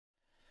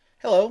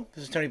Hello,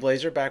 this is Tony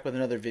Blazer back with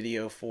another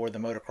video for the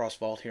Motocross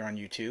Vault here on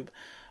YouTube.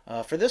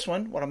 For this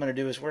one, what I'm going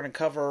to do is we're going to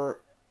cover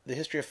the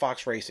history of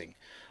Fox racing,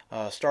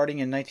 starting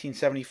in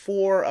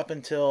 1974 up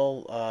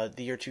until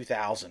the year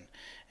 2000.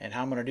 And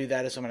how I'm going to do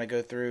that is I'm going to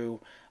go through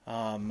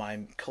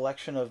my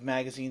collection of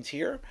magazines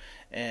here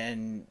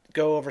and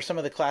go over some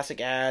of the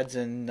classic ads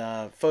and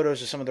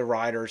photos of some of the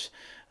riders,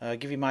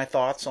 give you my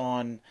thoughts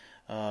on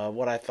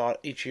what I thought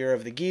each year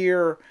of the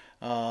gear,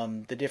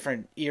 the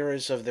different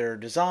eras of their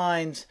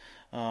designs.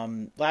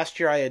 Last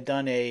year I had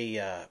done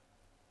a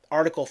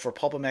article for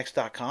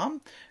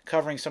pulpmx.com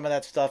covering some of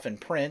that stuff in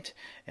print,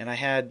 and I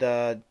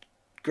had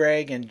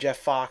Greg and Jeff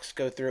Fox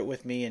go through it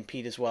with me, and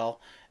Pete as well,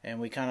 and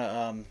we kind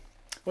of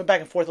went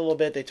back and forth a little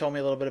bit. They told me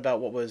a little bit about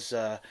what was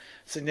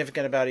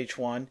significant about each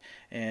one,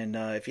 and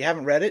if you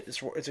haven't read it,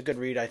 it's a good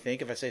read, I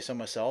think, if I say so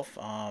myself.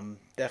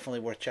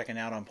 Definitely worth checking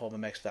out on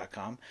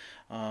pulpmx.com.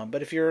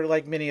 But if you're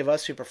like many of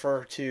us who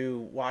prefer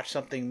to watch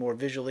something more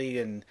visually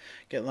and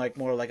get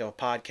more like a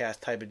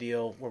podcast type of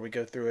deal where we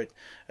go through it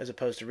as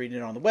opposed to reading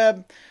it on the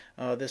web,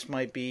 this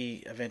might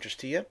be of interest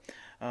to you.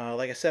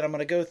 Like I said, I'm going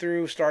to go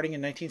through starting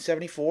in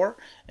 1974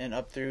 and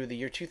up through the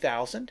year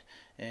 2000,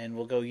 and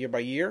we'll go year by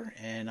year,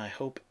 and I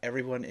hope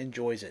everyone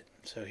enjoys it.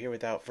 So here,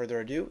 without further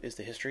ado, is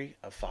the history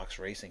of Fox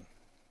racing.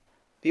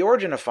 The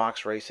origin of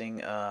Fox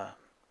racing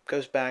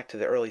goes back to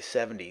the early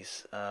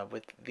 70s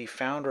with the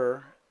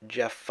founder,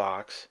 Jeff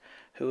Fox,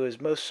 who is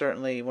most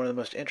certainly one of the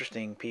most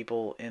interesting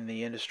people in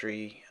the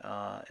industry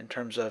in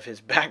terms of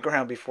his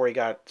background before he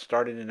got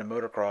started into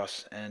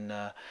motocross and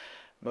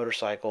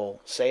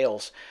motorcycle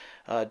sales.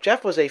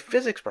 Jeff was a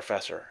physics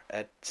professor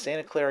at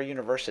Santa Clara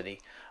University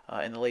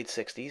in the late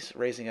 60s,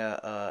 raising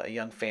a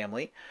young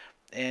family,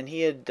 and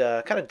he had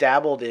kind of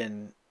dabbled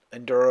in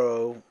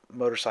enduro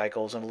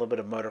motorcycles and a little bit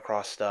of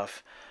motocross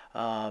stuff,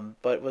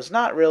 but was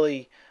not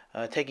really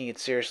taking it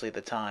seriously at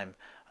the time.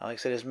 Like I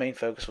said, his main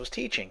focus was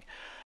teaching.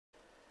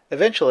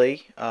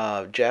 Eventually,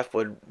 Jeff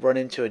would run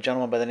into a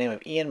gentleman by the name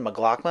of Ian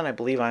McLaughlin, I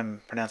believe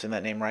I'm pronouncing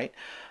that name right,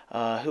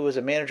 who was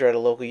a manager at a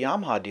local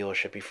Yamaha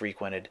dealership he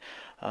frequented.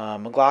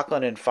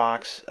 McLaughlin and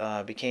Fox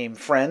became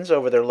friends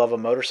over their love of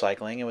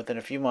motorcycling, and within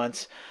a few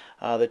months,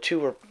 the two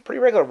were pretty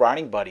regular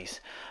riding buddies.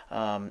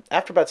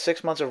 After about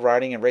 6 months of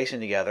riding and racing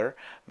together,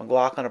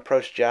 McLaughlin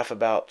approached Jeff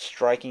about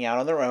striking out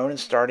on their own and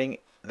starting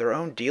their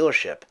own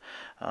dealership.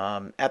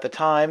 At the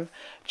time,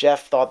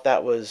 Jeff thought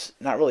that was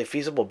not really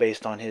feasible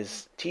based on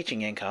his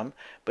teaching income,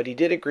 but he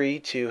did agree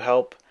to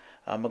help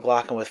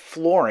McLaughlin with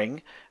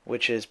flooring,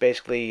 which is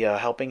basically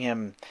helping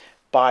him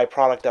buy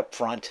product up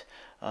front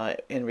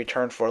in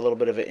return for a little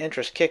bit of an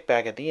interest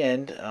kickback at the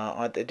end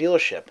at the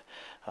dealership.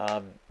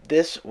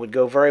 This would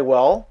go very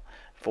well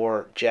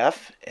for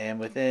Jeff, and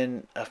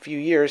within a few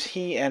years,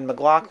 he and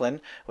McLaughlin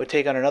would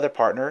take on another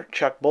partner,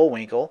 Chuck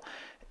Bullwinkle,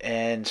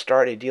 and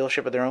start a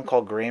dealership of their own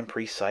called Grand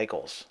Prix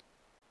Cycles.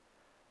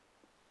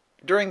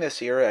 During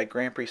this era at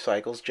Grand Prix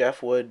Cycles,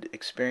 Jeff would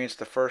experience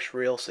the first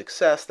real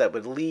success that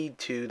would lead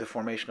to the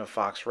formation of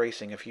Fox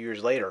Racing a few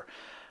years later.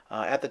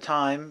 At the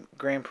time,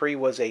 Grand Prix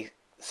was a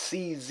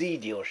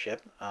CZ dealership,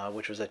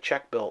 which was a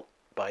Czech-built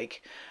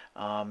bike,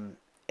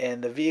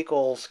 and the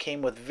vehicles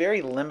came with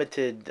very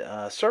limited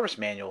service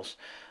manuals.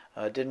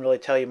 Didn't really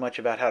tell you much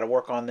about how to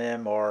work on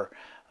them or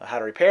how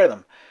to repair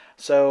them.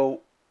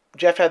 So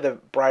Jeff had the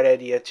bright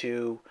idea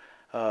to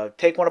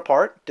take one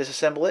apart,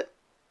 disassemble it,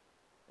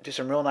 do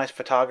some real nice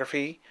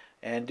photography,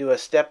 and do a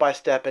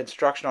step-by-step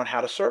instruction on how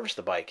to service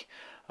the bike.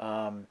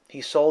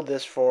 He sold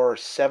this for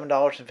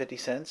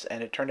 $7.50,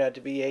 and it turned out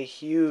to be a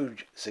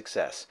huge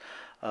success.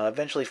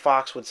 Eventually,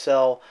 Fox would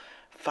sell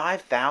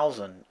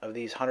 5,000 of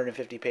these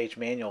 150-page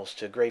manuals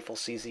to grateful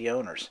CZ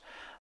owners.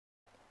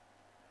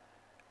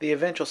 The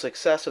eventual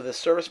success of this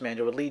service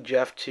manual would lead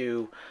Jeff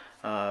to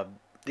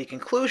the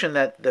conclusion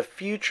that the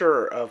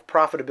future of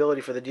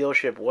profitability for the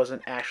dealership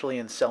wasn't actually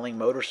in selling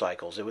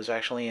motorcycles. It was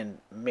actually in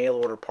mail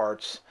order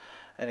parts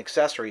and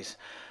accessories.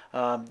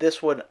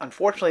 This would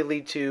unfortunately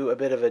lead to a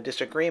bit of a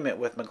disagreement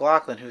with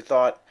McLaughlin, who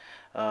thought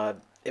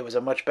it was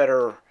a much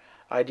better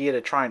idea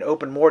to try and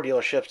open more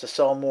dealerships to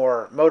sell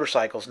more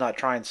motorcycles, not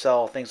try and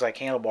sell things like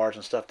handlebars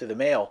and stuff through the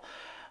mail.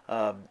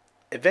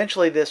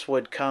 Eventually this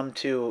would come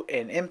to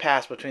an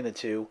impasse between the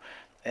two,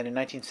 and in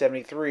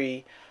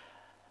 1973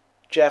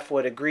 Jeff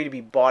would agree to be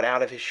bought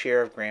out of his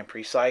share of Grand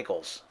Prix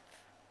Cycles.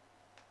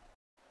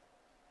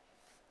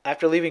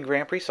 After leaving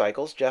Grand Prix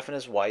Cycles, Jeff and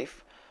his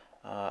wife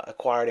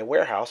acquired a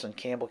warehouse in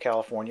Campbell,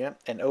 California,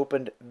 and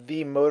opened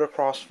the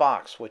Motocross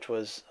Fox, which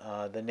was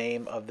the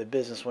name of the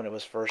business when it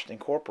was first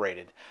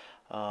incorporated.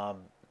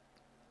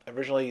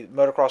 Originally,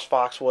 Motocross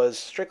Fox was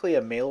strictly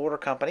a mail-order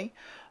company.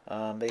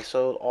 They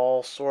sold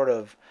all sort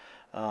of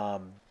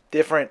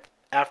different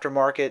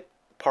aftermarket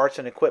parts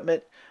and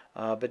equipment,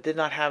 but did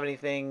not have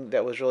anything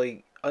that was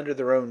really under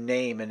their own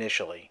name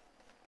initially.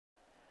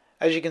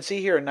 As you can see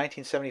here in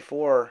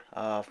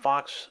 1974,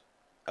 Fox,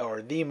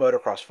 or the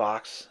Motocross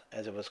Fox,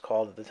 as it was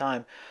called at the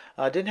time,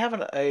 didn't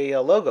have a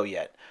logo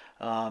yet.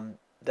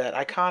 That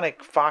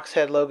iconic fox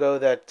head logo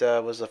that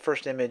was the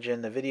first image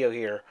in the video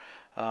here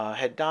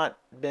had not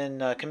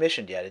been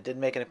commissioned yet. It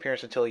didn't make an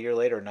appearance until a year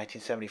later in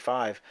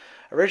 1975.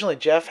 Originally,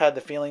 Jeff had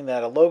the feeling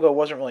that a logo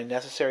wasn't really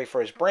necessary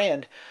for his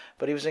brand,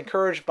 but he was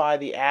encouraged by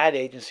the ad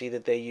agency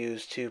that they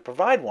used to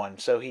provide one.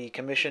 So he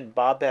commissioned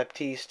Bob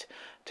Baptiste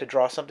to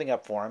draw something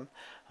up for him.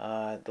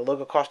 The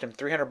logo cost him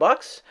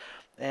 $300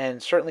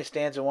 and certainly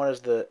stands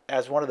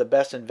as one of the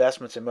best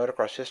investments in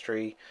motocross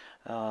history.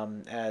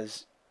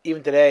 As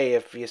even today,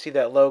 if you see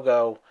that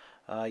logo,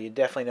 you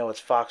definitely know it's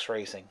Fox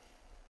Racing.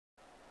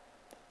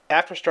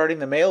 After starting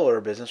the mail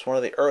order business, one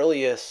of the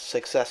earliest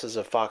successes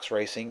of Fox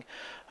Racing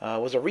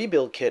was a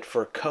rebuild kit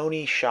for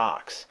Coney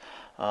shocks.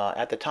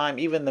 At the time,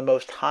 even the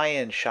most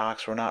high-end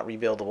shocks were not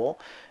rebuildable,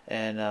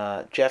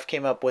 and Jeff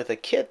came up with a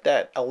kit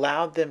that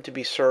allowed them to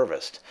be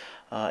serviced.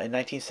 In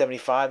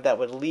 1975, that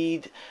would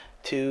lead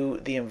to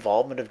the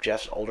involvement of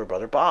Jeff's older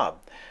brother, Bob.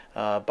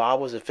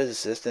 Bob was a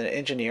physicist and an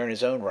engineer in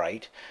his own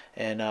right,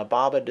 and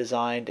Bob had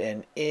designed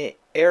an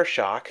air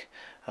shock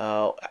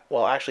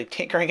while actually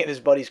tinkering in his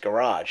buddy's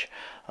garage,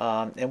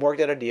 and worked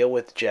out a deal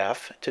with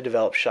Jeff to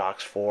develop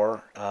shocks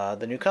for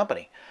the new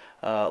company.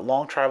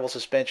 Long travel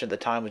suspension at the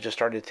time was just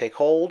starting to take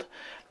hold,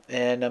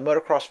 and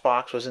Motocross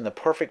Fox was in the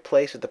perfect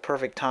place at the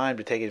perfect time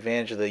to take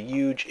advantage of the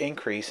huge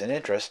increase in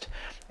interest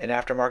in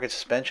aftermarket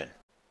suspension.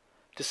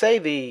 To say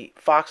the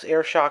Fox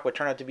Air Shock would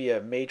turn out to be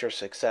a major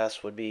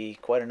success would be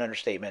quite an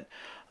understatement.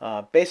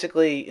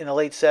 Basically, in the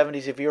late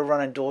 70s, if you were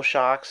running dual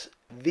shocks,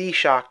 the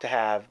shock to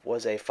have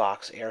was a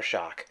Fox Air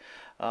Shock.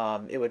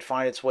 It would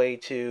find its way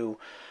to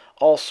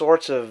all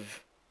sorts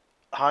of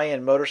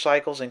high-end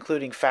motorcycles,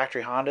 including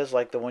factory Hondas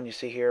like the one you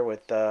see here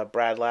with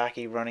Brad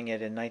Lackey running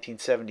it in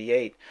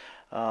 1978.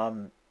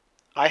 I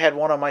had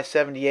one on my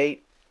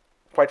 78.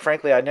 Quite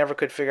frankly, I never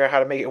could figure out how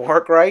to make it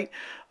work right,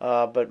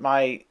 but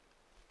my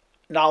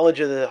knowledge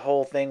of the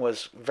whole thing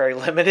was very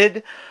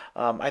limited.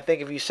 I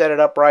think if you set it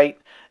up right,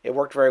 it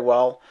worked very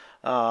well.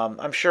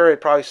 I'm sure it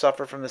probably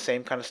suffered from the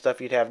same kind of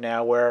stuff you'd have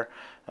now where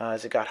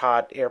as it got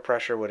hot, air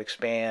pressure would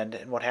expand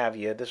and what have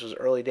you. This was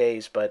early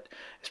days, but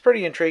it's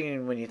pretty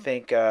intriguing when you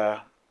think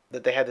that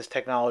they had this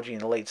technology in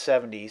the late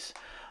 70s,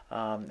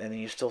 and then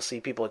you still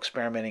see people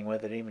experimenting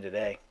with it even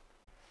today.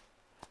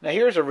 Now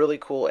here's a really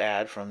cool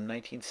ad from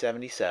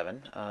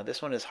 1977.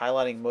 This one is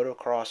highlighting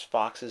Motocross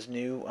Fox's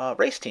new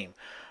race team.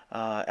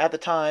 At the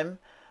time,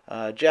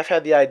 Jeff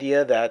had the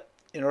idea that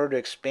in order to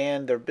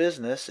expand their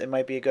business, it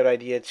might be a good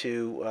idea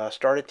to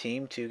start a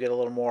team to get a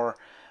little more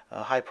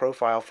high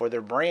profile for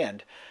their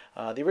brand.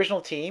 The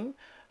original team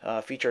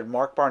featured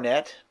Mark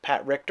Barnett,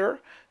 Pat Richter,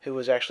 who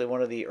was actually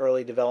one of the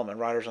early development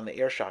riders on the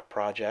Airshock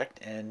project,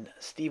 and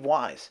Steve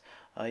Wise.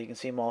 You can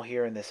see them all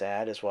here in this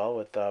ad as well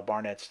with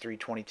Barnett's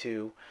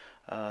 322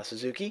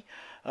 Suzuki.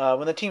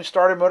 When the team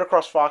started,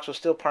 Motocross Fox was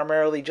still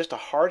primarily just a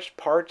hard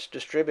parts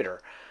distributor.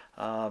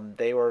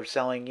 They were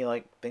selling,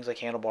 like things like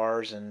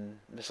handlebars and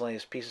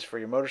miscellaneous pieces for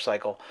your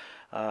motorcycle,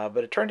 but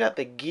it turned out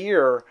the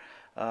gear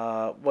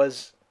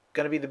was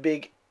going to be the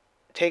big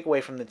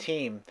takeaway from the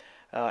team.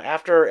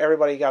 After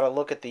everybody got a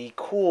look at the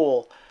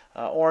cool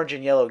orange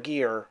and yellow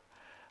gear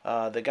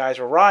the guys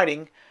were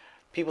riding,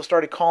 people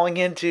started calling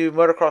into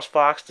Motocross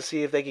Fox to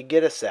see if they could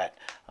get a set.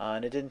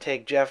 And it didn't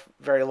take Jeff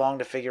very long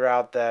to figure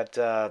out that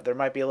there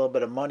might be a little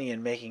bit of money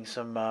in making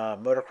some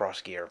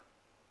motocross gear.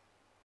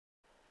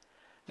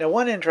 Now,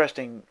 one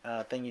interesting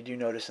thing you do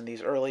notice in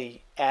these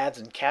early ads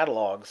and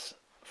catalogs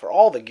for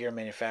all the gear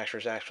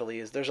manufacturers actually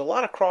is there's a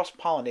lot of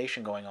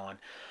cross-pollination going on.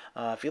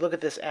 If you look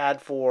at this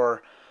ad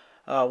for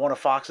one of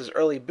Fox's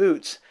early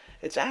boots,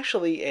 it's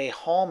actually a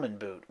Hallman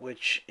boot,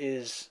 which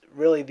is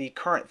really the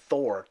current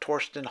Thor.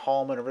 Torsten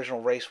Hallman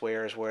Original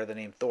Racewear is where the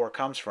name Thor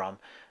comes from.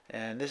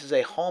 And this is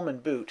a Hallman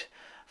boot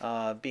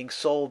being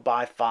sold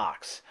by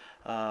Fox.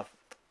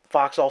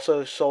 Fox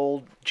also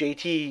sold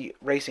JT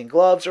Racing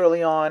gloves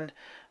early on.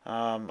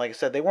 Like I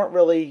said, they weren't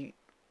really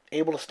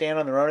able to stand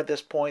on their own at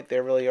this point. They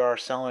really are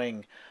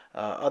selling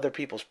other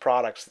people's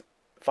products.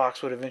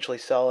 Fox would eventually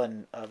sell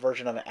a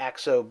version of an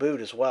AXO boot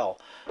as well.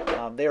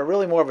 They are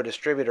really more of a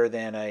distributor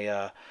than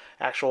a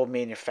actual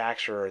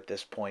manufacturer at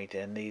this point,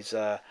 and these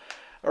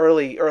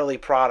early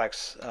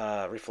products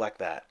reflect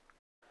that.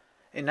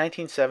 In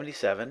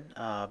 1977,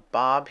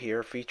 Bob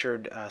here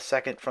featured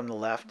second from the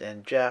left,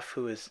 and Jeff,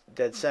 who is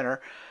dead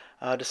center,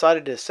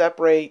 decided to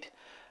separate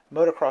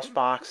Motocross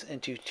Fox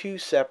into two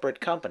separate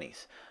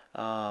companies.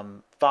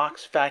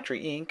 Fox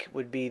Factory Inc.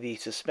 would be the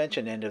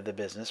suspension end of the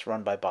business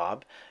run by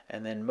Bob,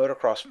 and then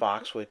Motocross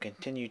Fox would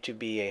continue to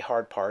be a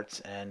hard parts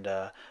and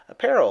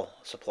apparel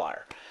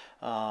supplier.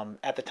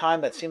 At the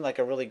time, that seemed like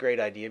a really great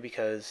idea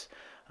because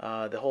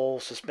the whole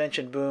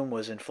suspension boom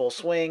was in full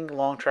swing.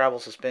 Long travel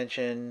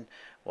suspension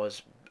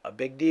was a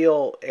big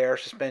deal. Air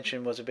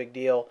suspension was a big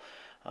deal.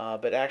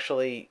 But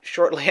actually,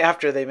 shortly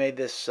after they made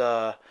this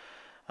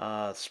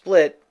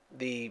split,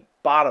 the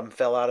bottom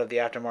fell out of the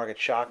aftermarket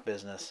shock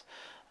business.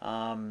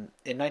 In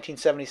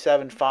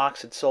 1977,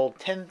 Fox had sold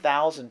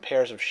 10,000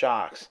 pairs of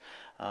shocks,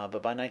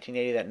 but by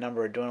 1980 that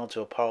number had dwindled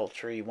to a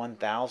paltry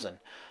 1,000.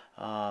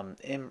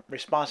 In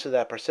response to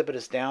that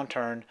precipitous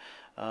downturn,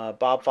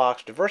 Bob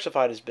Fox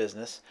diversified his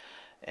business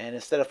And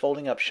instead of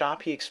folding up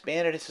shop, he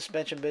expanded his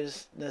suspension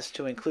business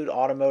to include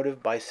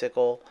automotive,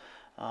 bicycle,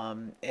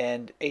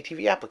 and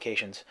ATV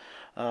applications.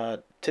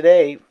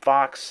 Today,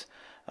 Fox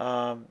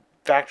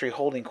Factory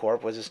Holding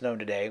Corp., as it's known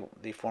today,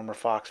 the former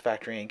Fox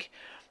Factory Inc.,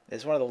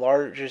 is one of the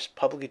largest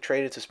publicly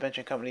traded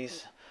suspension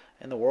companies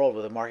in the world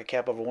with a market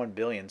cap over $1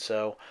 billion.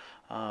 So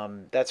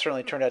that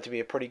certainly turned out to be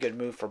a pretty good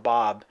move for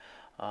Bob.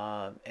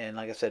 And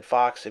like I said,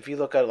 Fox, if you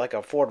look at like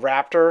a Ford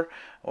Raptor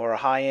or a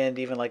high-end,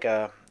 even like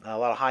a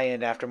lot of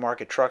high-end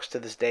aftermarket trucks to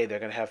this day, they're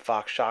going to have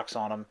Fox shocks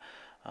on them.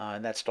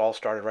 And that all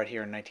started right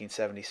here in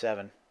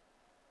 1977.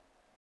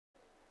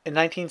 In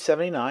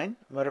 1979,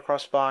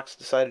 Motocross Fox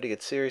decided to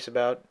get serious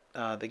about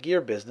the gear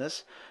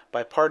business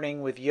by partnering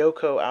with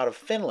Yoko out of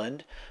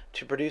Finland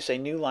to produce a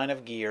new line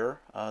of gear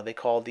they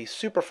called the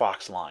Super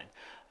Fox line.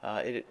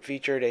 It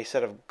featured a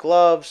set of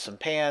gloves, some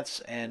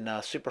pants, and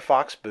Super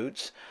Fox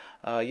boots.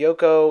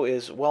 Yoko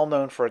is well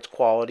known for its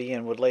quality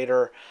and would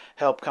later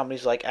help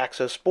companies like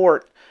AXO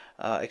Sport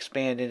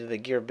expand into the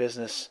gear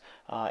business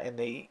in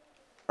the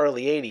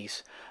early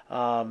 80s.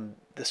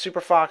 The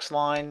Super Fox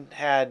line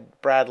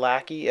had Brad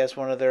Lackey as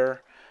one of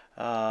their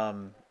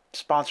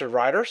sponsored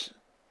riders.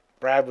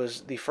 Brad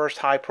was the first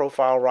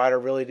high-profile rider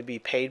really to be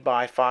paid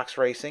by Fox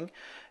Racing,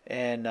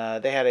 and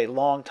they had a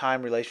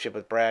long-time relationship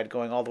with Brad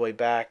going all the way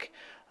back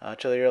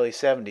to the early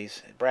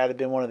 70s. Brad had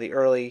been one of the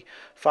early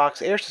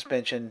Fox air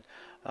suspension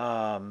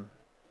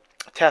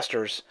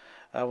testers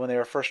when they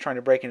were first trying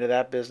to break into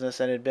that business,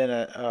 and had been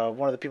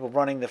one of the people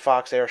running the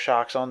Fox air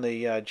shocks on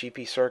the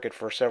GP circuit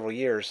for several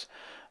years.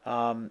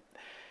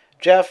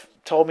 Jeff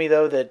told me,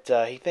 though,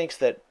 that he thinks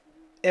that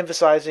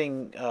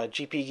emphasizing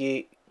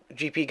GP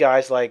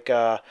guys like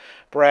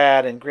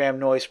Brad and Graham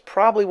Noyce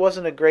probably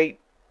wasn't a great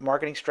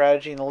marketing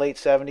strategy in the late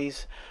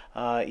 70s.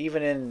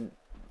 Even in,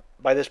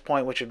 by this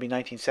point, which would be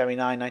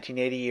 1979,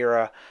 1980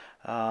 era,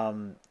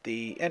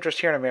 the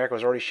interest here in America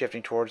was already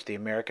shifting towards the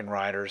American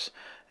riders,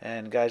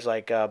 and guys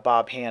like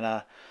Bob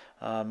Hanna,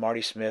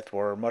 Marty Smith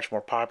were much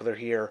more popular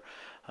here.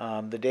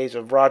 The days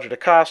of Roger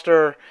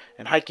DeCoster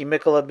and Heikki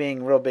Mikkola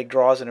being real big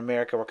draws in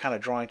America were kind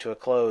of drawing to a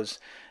close,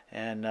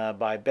 and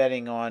by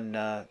betting on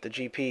the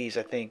GPs,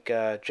 I think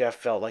Jeff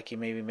felt like he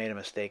maybe made a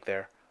mistake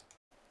there.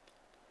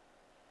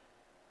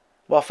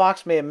 While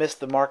Fox may have missed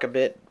the mark a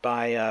bit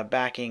by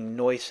backing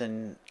Noyce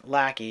and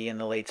Lackey in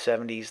the late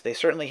 70s, they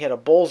certainly hit a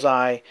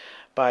bullseye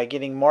by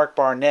getting Mark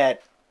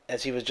Barnett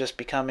as he was just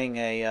becoming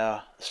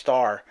a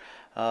star.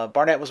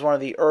 Barnett was one of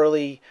the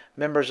early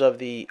members of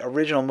the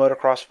original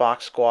Motocross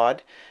Fox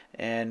squad,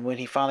 and when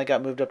he finally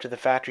got moved up to the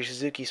factory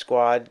Suzuki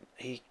squad,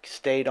 he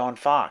stayed on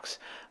Fox.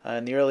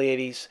 In the early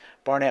 80s,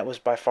 Barnett was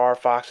by far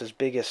Fox's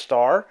biggest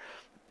star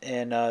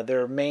and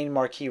their main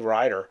marquee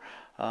rider.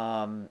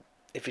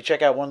 If you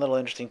check out one little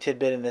interesting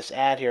tidbit in this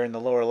ad here in the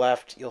lower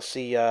left, you'll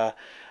see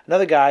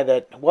another guy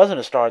that wasn't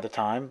a star at the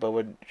time, but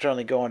would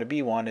certainly go on to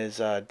be one,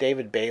 is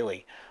David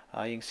Bailey.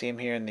 You can see him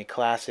here in the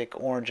classic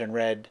orange and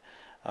red,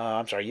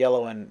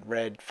 yellow and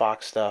red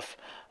Fox stuff.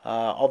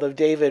 Although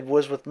David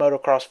was with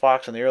Motocross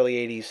Fox in the early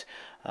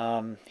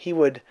 80s, he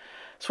would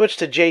switch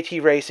to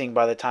JT Racing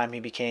by the time he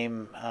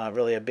became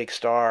really a big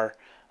star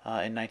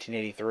in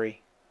 1983.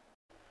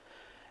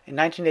 In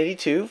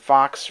 1982,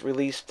 Fox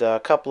released a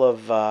couple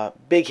of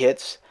big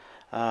hits,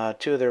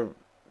 two of their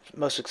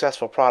most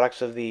successful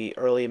products of the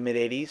early and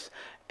mid-80s,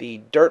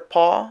 the Dirt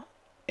Paw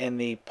and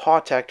the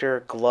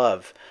Pawtector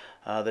glove.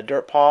 The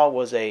Dirt Paw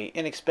was a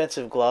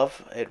inexpensive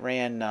glove. It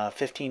ran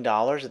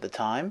 $15 at the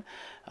time.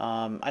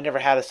 I never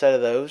had a set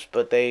of those,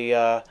 but they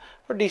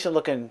were decent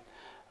looking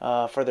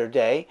for their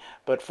day.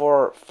 But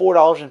for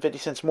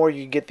 $4.50 more,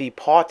 you could get the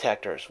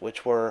Pawtectors,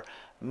 which were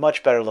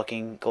much better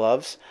looking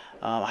gloves.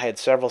 I had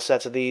several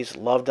sets of these,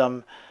 loved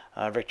them.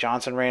 Rick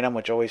Johnson ran them,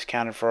 which always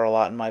counted for a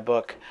lot in my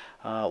book.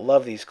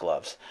 Love these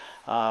gloves.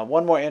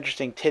 One more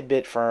interesting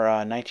tidbit for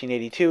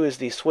 1982 is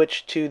the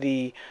switch to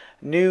the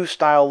new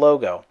style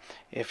logo.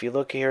 If you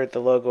look here at the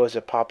logo as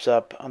it pops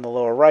up on the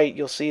lower right,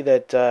 you'll see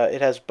that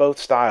it has both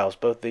styles,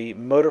 both the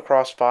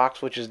Motocross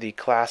Fox, which is the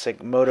classic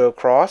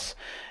Motocross,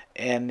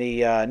 and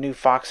the new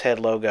Fox head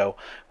logo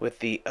with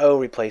the O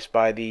replaced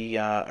by the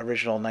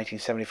original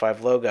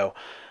 1975 logo.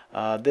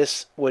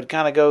 This would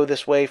kind of go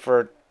this way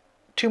for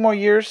 2 more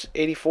years,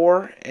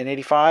 84 and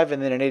 85,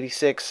 and then in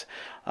 86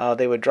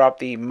 they would drop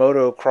the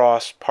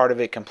Motocross part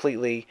of it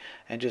completely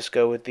and just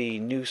go with the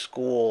new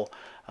school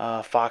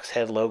Fox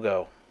head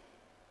logo.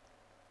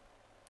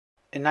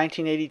 In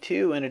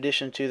 1982, in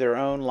addition to their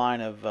own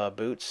line of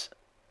boots,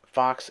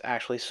 Fox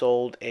actually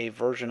sold a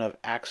version of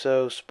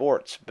AXO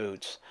Sports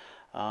boots.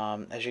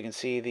 As you can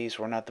see, these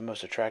were not the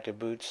most attractive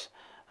boots.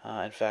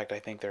 In fact, I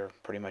think they're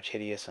pretty much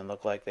hideous and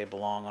look like they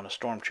belong on a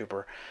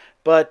stormtrooper.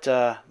 But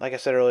like I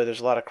said earlier, there's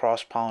a lot of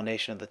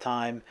cross-pollination at the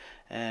time,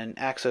 and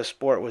AXO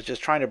Sport was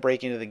just trying to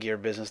break into the gear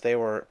business. They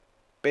were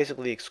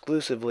basically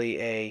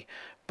exclusively a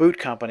boot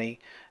company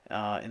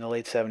in the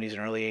late 70s and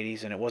early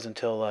 80s, and it wasn't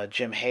until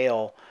Jim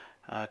Hale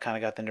kind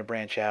of got them to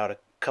branch out a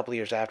couple of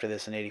years after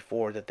this in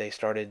 84 that they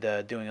started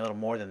doing a little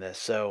more than this.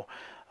 So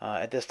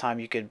At this time,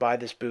 you could buy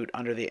this boot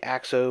under the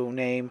AXO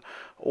name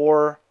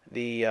or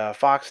the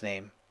Fox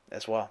name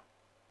as well.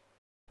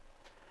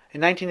 In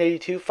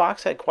 1982,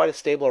 Fox had quite a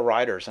stable of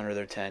riders under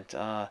their tent.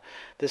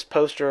 This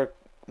poster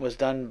was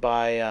done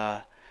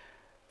by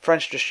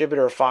French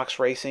distributor of Fox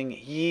Racing,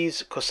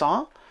 Yves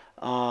Cosson,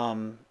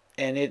 and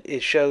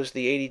it shows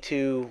the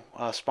 82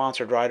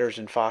 sponsored riders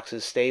in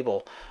Fox's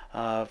stable.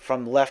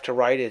 From left to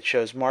right, it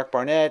shows Mark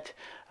Barnett,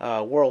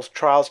 World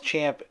Trials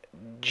champ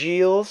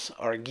Gilles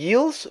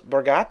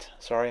Bourgat,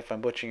 sorry if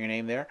I'm butchering your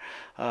name there,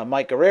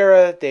 Mike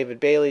Guerrera, David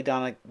Bailey,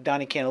 Donnie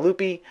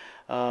Cantalupi,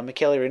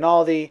 Michele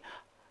Rinaldi,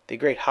 the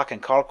great Håkan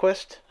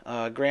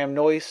Karlqvist, Graham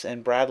Noyce,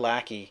 and Brad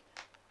Lackey.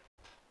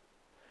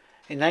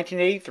 In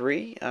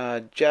 1983,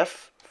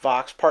 Jeff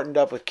Fox partnered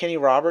up with Kenny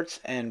Roberts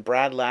and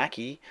Brad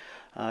Lackey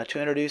to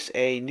introduce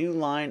a new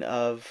line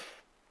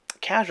of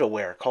casual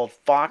wear called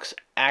Fox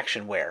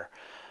Action Wear.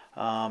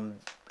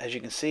 As you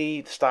can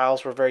see, the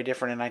styles were very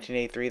different in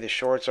 1983. The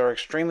shorts are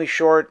extremely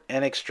short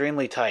and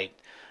extremely tight.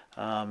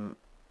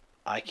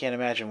 I can't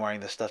imagine wearing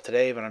this stuff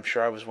today, but I'm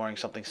sure I was wearing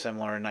something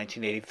similar in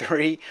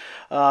 1983.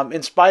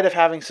 In spite of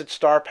having such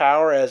star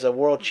power as a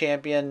world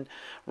champion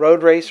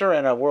road racer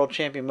and a world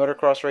champion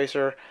motocross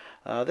racer,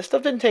 this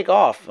stuff didn't take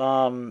off.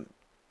 From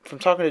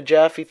talking to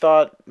Jeff, he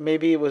thought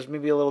maybe it was a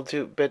little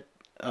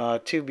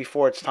too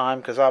before its time,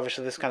 because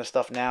obviously this kind of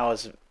stuff now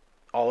is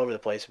all over the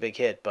place, a big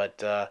hit.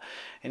 But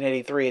in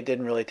 '83, it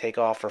didn't really take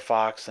off for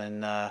Fox,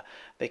 and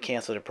they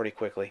canceled it pretty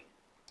quickly.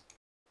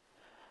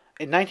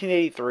 In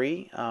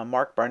 1983,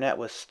 Mark Barnett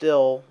was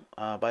still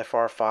by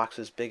far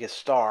Fox's biggest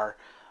star.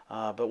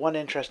 But one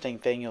interesting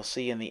thing you'll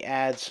see in the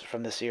ads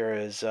from this era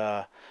is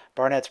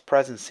Barnett's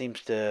presence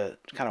seems to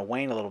kind of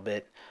wane a little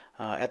bit.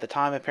 At the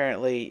time,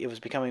 apparently, it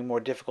was becoming more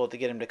difficult to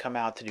get him to come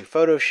out to do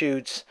photo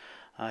shoots.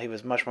 He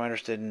was much more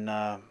interested in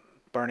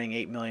burning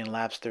 8 million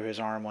laps through his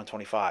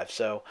RM125.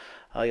 So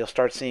you'll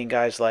start seeing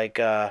guys like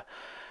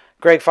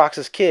Greg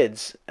Fox's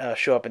kids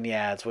show up in the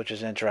ads, which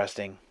is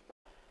interesting.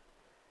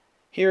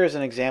 Here is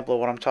an example of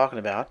what I'm talking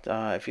about.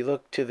 If you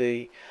look to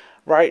the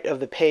right of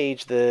the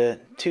page, the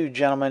two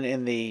gentlemen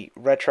in the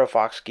retro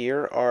Fox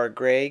gear are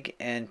Greg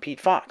and Pete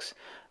Fox,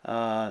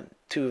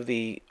 two of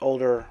the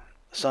older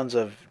sons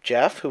of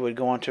Jeff, who would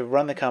go on to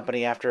run the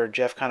company after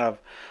Jeff kind of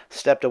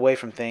stepped away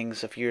from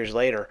things a few years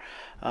later.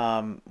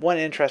 One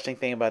interesting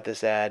thing about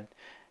this ad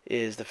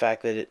is the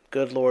fact that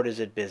good Lord, is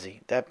it busy.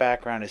 That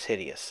background is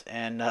hideous.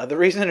 And the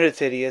reason it's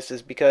hideous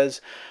is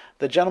because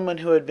the gentleman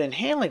who had been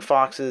handling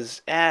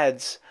Fox's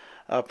ads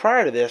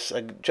prior to this,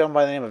 a gentleman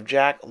by the name of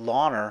Jack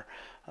Lawner,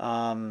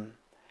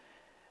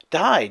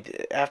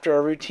 died after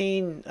a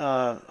routine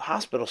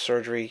hospital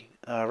surgery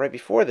right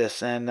before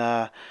this, and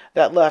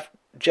that left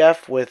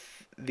Jeff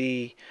with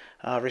the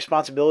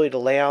responsibility to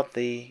lay out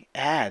the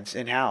ads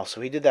in-house.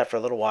 So he did that for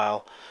a little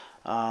while,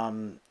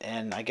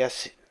 and I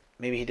guess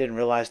maybe he didn't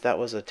realize that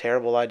was a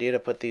terrible idea to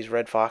put these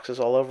red foxes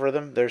all over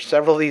them. There's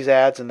several of these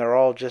ads, and they're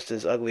all just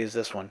as ugly as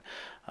this one.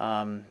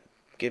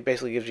 It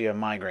basically gives you a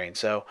migraine.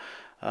 So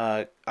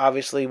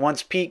obviously,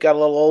 once Pete got a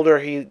little older,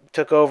 he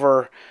took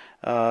over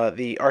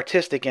the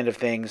artistic end of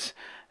things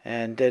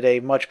and did a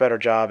much better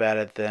job at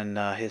it than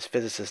his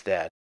physicist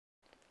dad.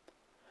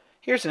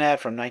 Here's an ad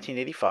from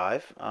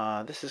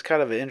 1985. This is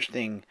kind of an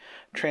interesting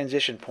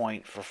transition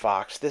point for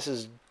Fox. This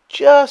is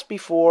just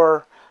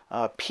before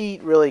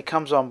Pete really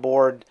comes on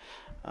board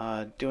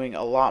doing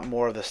a lot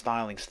more of the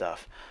styling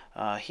stuff.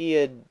 He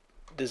had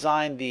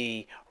designed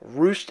the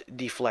Roost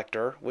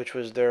deflector, which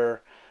was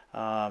their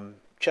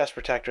chest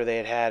protector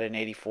they had in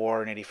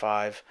 '84 and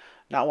 '85.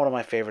 Not one of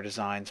my favorite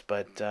designs,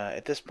 but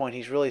at this point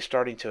he's really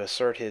starting to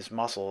assert his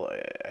muscle.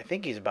 I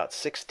think he's about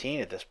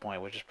 16 at this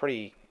point, which is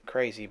pretty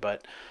crazy,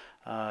 but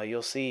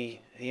you'll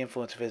see the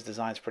influence of his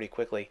designs pretty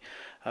quickly.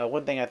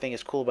 One thing I think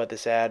is cool about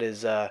this ad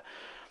is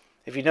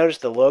if you notice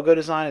the logo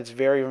design, it's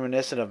very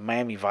reminiscent of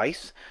Miami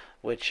Vice,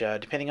 which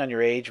depending on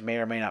your age may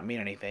or may not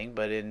mean anything,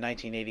 but in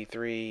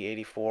 1983,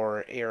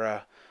 84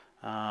 era,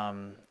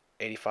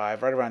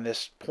 85, right around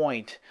this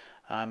point,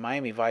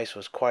 Miami Vice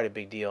was quite a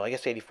big deal. I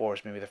guess '84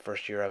 was maybe the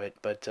first year of it,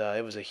 but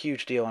it was a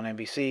huge deal on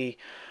NBC.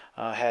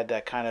 Had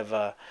that kind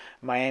of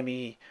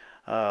Miami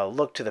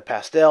look to the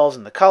pastels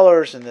and the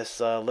colors, and this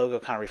logo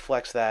kind of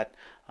reflects that.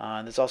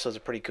 And this also has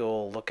a pretty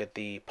cool look at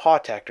the paw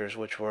tactors,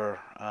 which were,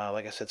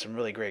 like I said, some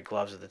really great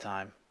gloves at the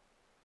time.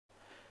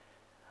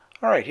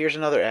 Alright, here's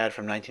another ad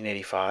from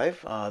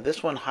 1985.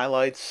 This one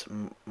highlights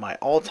my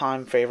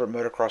all-time favorite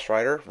motocross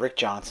rider, Rick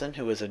Johnson,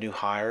 who was a new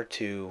hire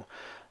to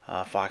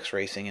Fox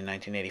Racing in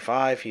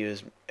 1985. He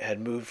had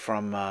moved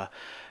from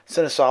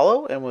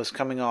Sinisalo and was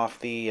coming off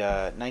the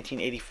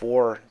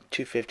 1984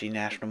 250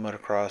 National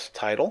Motocross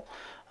title.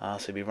 So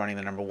he'd be running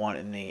the #1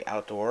 in the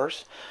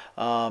outdoors.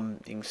 You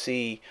can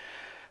see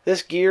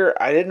this gear,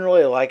 I didn't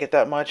really like it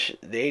that much.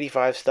 The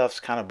 '85 stuff's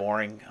kind of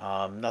boring.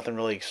 Nothing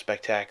really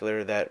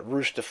spectacular. That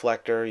Roost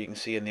deflector you can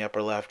see in the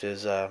upper left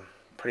is a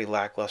pretty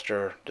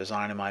lackluster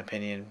design in my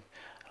opinion.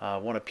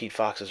 One of Pete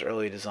Fox's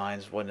early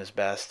designs wasn't his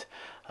best.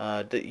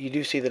 You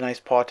do see the nice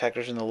paw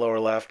tactors in the lower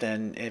left,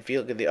 and if you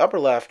look at the upper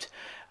left,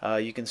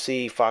 you can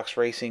see Fox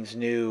Racing's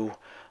new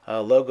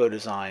logo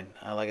design.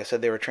 Like I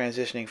said, they were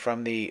transitioning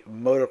from the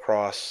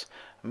Motocross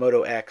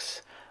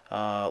Moto-X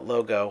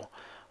logo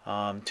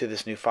to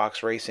this new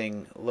Fox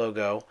Racing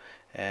logo,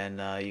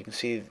 and you can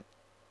see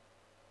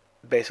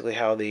basically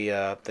how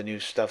the new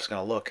stuff's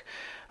going to look.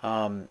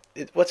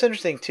 What's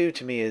interesting too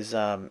to me is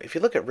if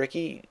you look at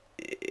Ricky,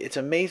 it's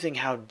amazing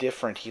how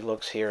different he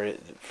looks here,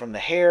 from the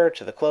hair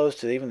to the clothes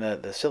to even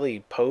the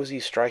silly pose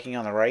he's striking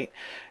on the right.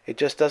 It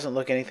just doesn't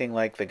look anything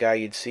like the guy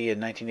you'd see in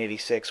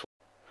 1986.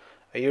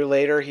 A year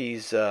later,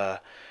 he's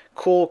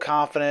cool,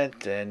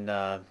 confident,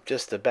 and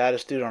just the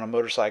baddest dude on a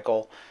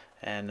motorcycle.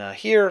 And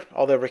here,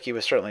 although Ricky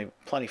was certainly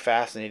plenty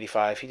fast in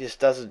 '85, he just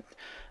doesn't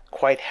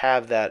quite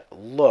have that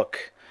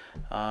look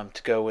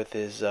to go with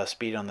his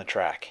speed on the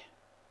track.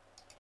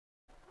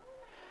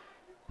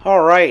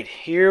 All right,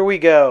 here we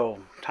go.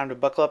 Time to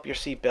buckle up your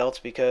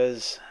seatbelts,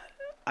 because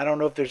I don't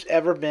know if there's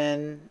ever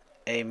been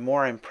a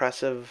more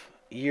impressive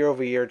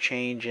year-over-year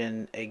change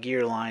in a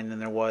gear line than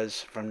there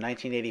was from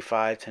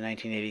 1985 to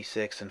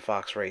 1986 in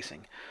Fox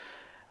Racing.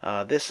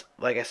 This,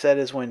 like I said,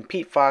 is when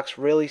Pete Fox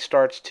really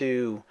starts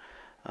to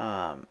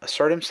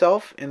assert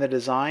himself in the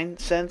design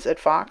sense at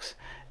Fox,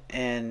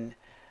 and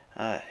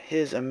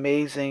his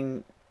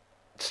amazing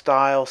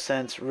style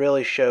sense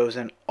really shows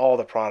in all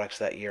the products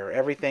that year.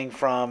 Everything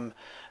from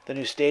the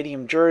new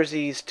stadium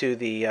jerseys to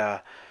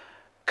the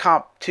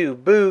Comp 2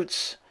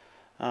 boots,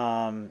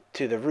 to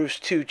the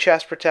Roost 2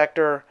 chest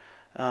protector.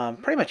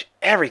 Pretty much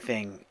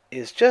everything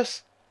is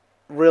just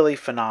really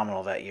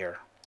phenomenal that year.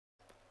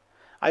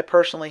 I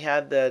personally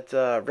had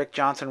that Rick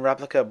Johnson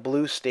replica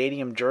blue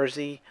stadium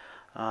jersey.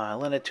 I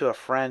lent it to a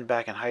friend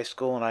back in high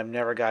school, and I've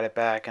never got it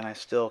back, and I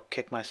still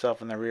kick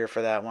myself in the rear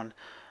for that one.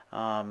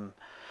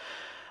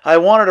 I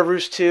wanted a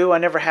Roost 2. I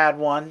never had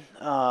one.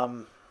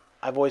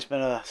 I've always been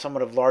a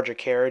somewhat of larger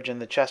carriage,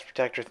 and the chest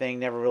protector thing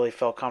never really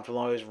felt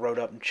comfortable. It always rode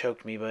up and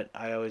choked me, but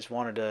I always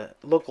wanted to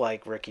look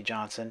like Ricky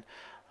Johnson.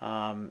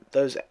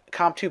 Those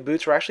Comp 2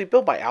 boots were actually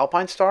built by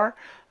Alpine Star.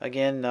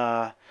 Again,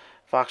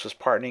 Fox was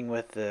partnering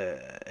with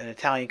an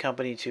Italian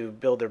company to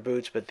build their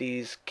boots, but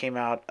these came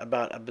out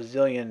about a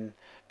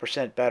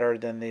bazillion% better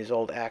than these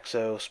old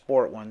AXO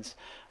Sport ones.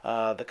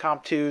 The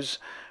Comp 2s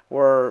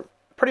were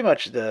pretty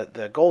much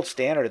the gold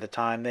standard at the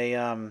time. They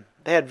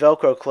had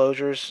Velcro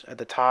closures at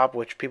the top,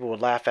 which people would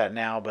laugh at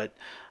now, but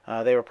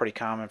they were pretty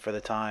common for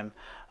the time.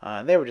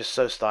 They were just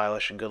so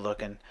stylish and good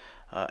looking.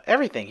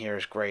 Everything here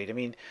is great. I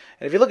mean,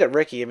 and if you look at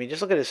Ricky, I mean,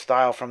 just look at his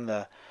style, from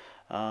the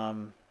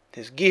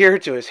his gear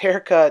to his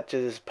haircut to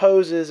his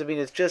poses. I mean,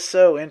 it's just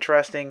so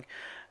interesting.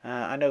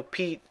 I know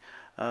Pete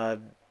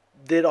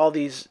did all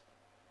these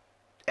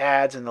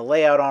ads and the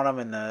layout on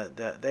them, and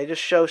they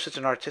just show such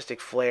an artistic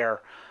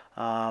flair.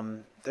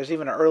 There's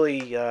even an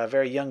early,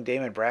 very young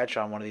Damon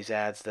Bradshaw on one of these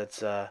ads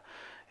that's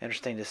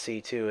interesting to see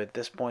too. At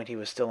this point, he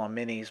was still on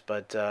minis,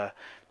 but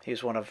he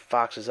was one of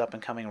Fox's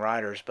up-and-coming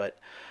riders. But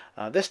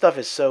this stuff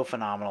is so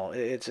phenomenal.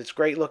 It's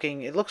great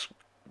looking. It looks,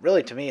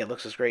 really, to me, it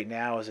looks as great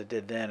now as it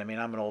did then. I mean,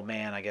 I'm an old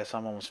man. I guess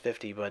I'm almost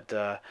 50, but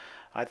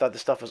I thought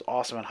this stuff was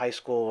awesome in high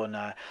school, and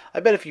I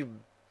bet if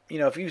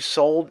you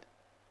sold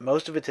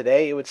most of it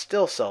today, it would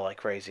still sell like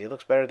crazy. It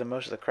looks better than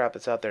most of the crap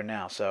that's out there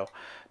now. So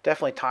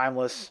definitely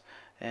timeless,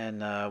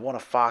 and one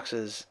of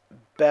Fox's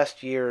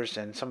best years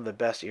and some of the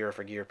best era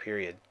for gear,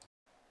 period.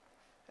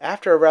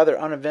 After a rather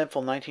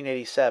uneventful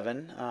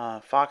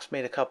 1987, Fox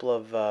made a couple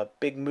of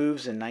big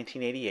moves in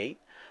 1988.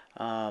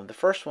 The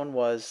first one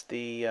was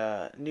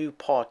the new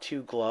Paw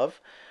 2 glove.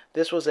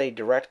 This was a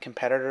direct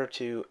competitor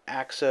to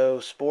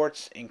AXO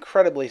Sport's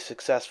incredibly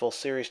successful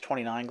Series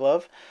 29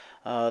 glove.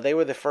 They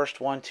were the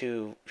first one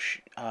to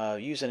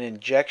use an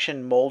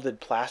injection molded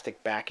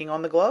plastic backing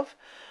on the glove,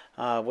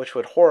 which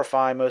would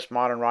horrify most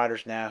modern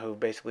riders now, who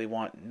basically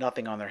want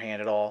nothing on their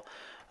hand at all.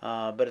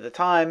 But at the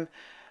time,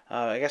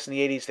 I guess in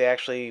the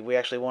 80s, we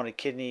actually wanted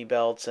kidney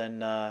belts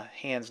and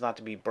hands not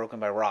to be broken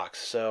by rocks.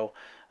 So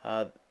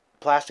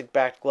plastic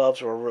backed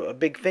gloves were a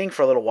big thing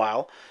for a little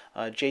while.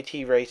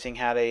 JT Racing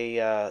had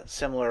a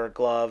similar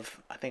glove.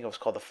 I think it was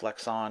called the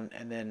Flexon,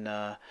 and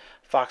then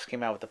Fox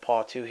came out with the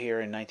Paw 2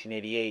 here in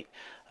 1988.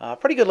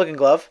 Pretty good looking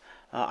glove.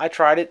 I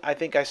tried it. I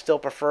think I still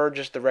prefer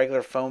just the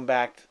regular foam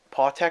backed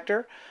Paw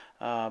Tector.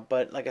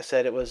 But like I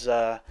said, it was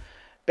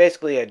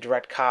basically a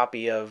direct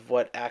copy of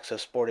what AXO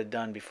Sport had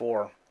done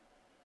before.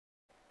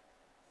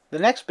 The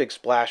next big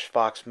splash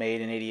Fox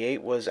made in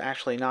 '88 was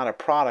actually not a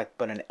product,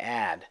 but an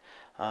ad.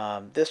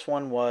 This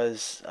one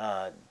was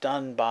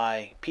done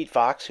by Pete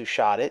Fox, who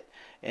shot it,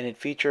 and it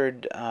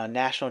featured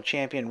national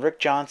champion Rick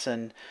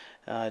Johnson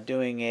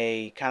doing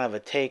a kind of a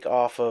take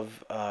off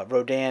of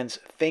Rodin's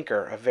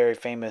Thinker, a very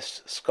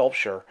famous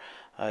sculpture.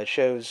 It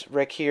shows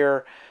Rick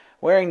here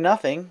wearing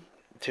nothing,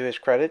 to his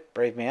credit,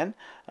 brave man,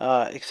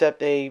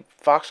 except a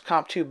Fox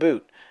Comp 2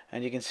 boot.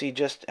 And you can see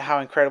just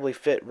how incredibly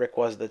fit Rick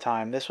was at the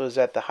time. This was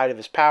at the height of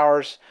his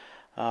powers.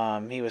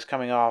 He was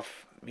coming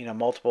off,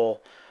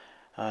 multiple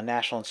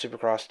national and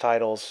supercross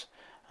titles.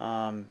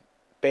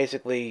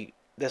 Basically,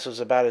 this was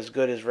about as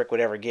good as Rick would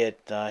ever get.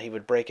 He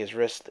would break his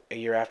wrist a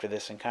year after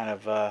this and kind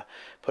of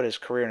put his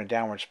career in a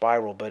downward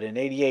spiral. But in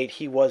 '88,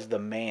 he was the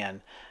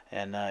man,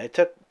 and it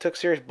took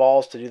serious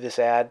balls to do this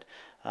ad.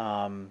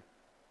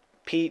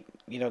 Pete,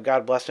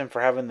 God bless him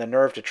for having the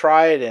nerve to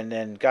try it, and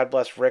then God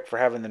bless Rick for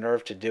having the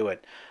nerve to do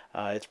it.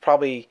 It's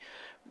probably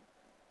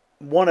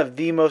one of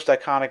the most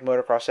iconic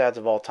motocross ads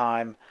of all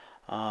time,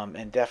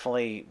 and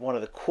definitely one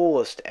of the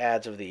coolest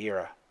ads of the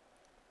era.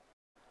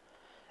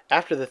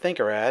 After the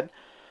Thinker ad,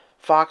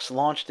 Fox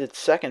launched its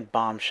second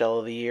bombshell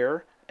of the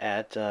year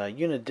at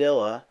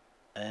Unadilla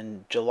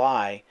in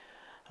July,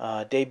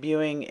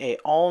 debuting a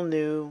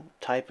all-new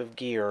type of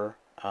gear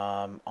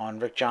on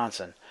Rick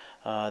Johnson,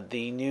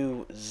 the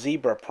new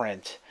zebra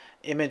print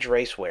image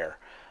racewear.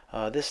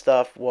 This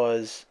stuff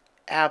was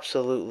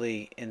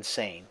absolutely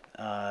insane.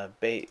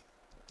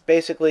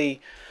 Basically,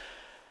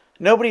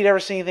 nobody had ever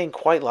seen anything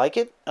quite like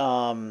it.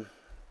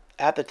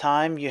 At the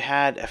time, you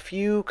had a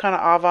few kind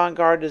of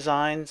avant-garde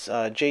designs.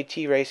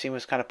 JT Racing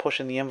was kind of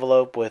pushing the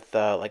envelope with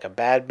like a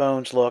Bad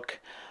Bones look.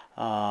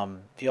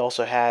 You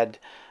also had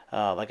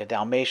like a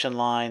Dalmatian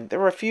line. There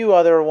were a few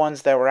other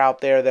ones that were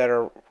out there that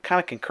are kind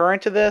of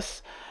concurrent to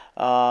this,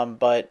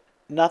 but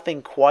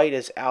nothing quite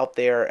as out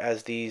there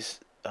as these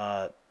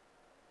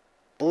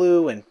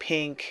blue and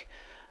pink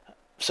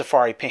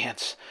safari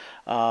pants.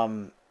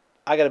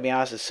 I got to be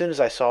honest, as soon as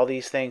I saw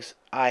these things,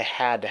 I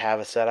had to have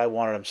a set. I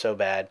wanted them so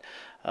bad.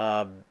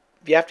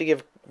 You have to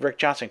give Rick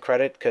Johnson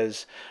credit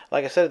because,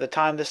 like I said at the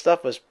time, this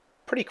stuff was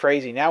pretty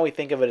crazy. Now we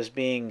think of it as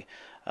being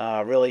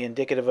really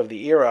indicative of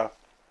the era,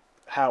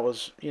 how it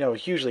was,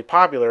 hugely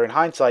popular in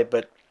hindsight.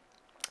 But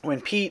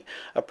when Pete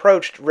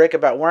approached Rick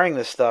about wearing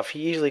this stuff,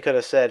 he easily could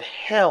have said,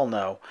 hell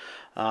no.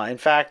 In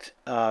fact,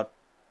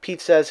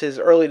 Pete says his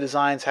early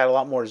designs had a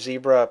lot more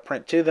zebra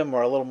print to them,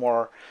 or a little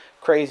more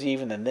crazy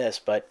even than this.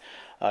 But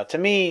to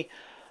me,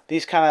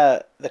 these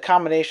the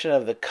combination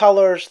of the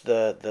colors,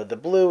 the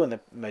blue and the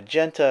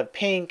magenta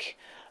pink,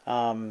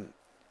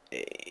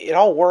 it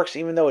all works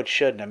even though it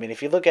shouldn't. I mean,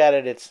 if you look at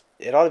it,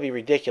 it ought to be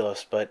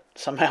ridiculous, but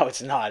somehow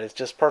it's not. It's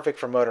just perfect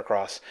for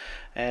motocross.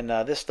 And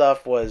this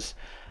stuff was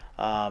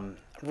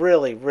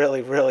really,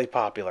 really, really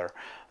popular.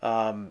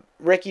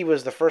 Ricky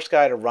was the first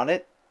guy to run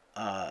it.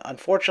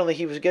 Unfortunately,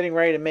 he was getting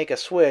ready to make a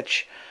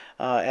switch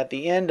at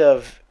the end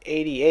of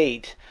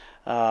 '88.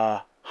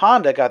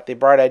 Honda got the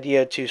bright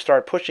idea to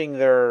start pushing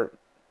their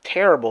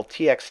terrible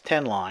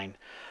TX10 line,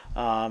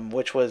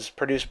 which was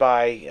produced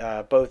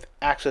by both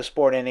AXO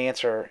Sport and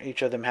Answer.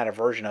 Each of them had a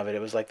version of it.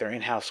 It was like their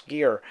in-house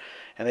gear,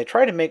 and they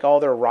tried to make all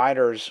their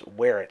riders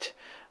wear it.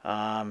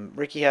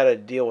 Ricky had a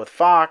deal with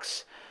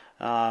Fox.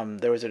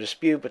 There was a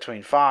dispute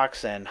between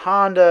Fox and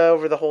Honda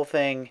over the whole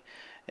thing,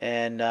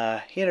 and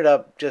he ended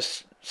up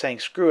just saying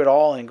screw it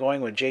all and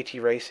going with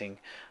JT Racing,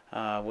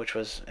 which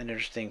was an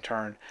interesting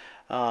turn.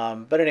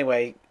 But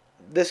anyway,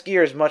 this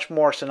gear is much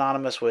more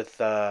synonymous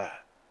with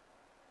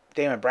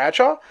Damon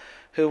Bradshaw,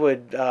 who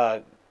would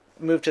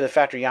move to the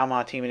factory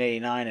Yamaha team in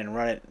 '89 and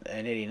run it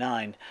in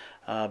 '89.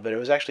 But it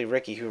was actually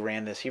Ricky who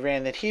ran this. He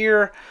ran it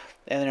here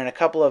and then in a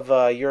couple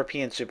of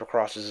European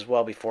supercrosses as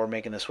well before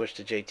making the switch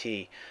to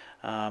JT.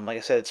 Like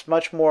I said, it's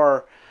much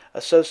more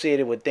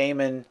associated with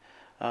Damon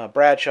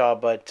Bradshaw,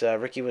 but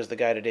Ricky was the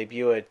guy to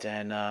debut it,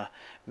 and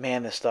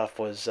man, this stuff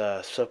was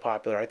so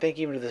popular. I think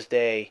even to this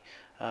day,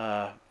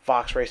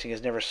 Fox Racing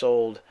has never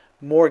sold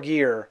more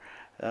gear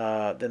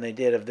than they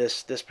did of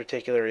this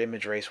particular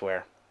image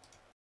racewear.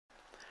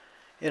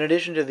 In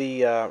addition to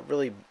the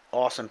really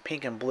awesome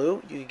pink and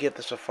blue, you get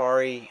the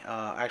Safari,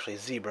 actually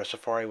Zebra.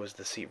 Safari was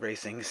the seat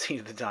racing seat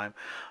at the time.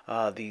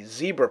 The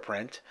Zebra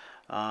print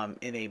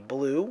in a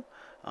blue.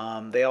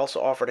 They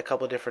also offered a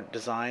couple of different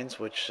designs,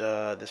 which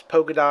this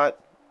polka dot,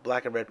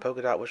 black and red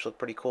polka dot, which looked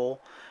pretty cool,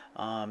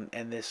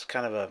 and this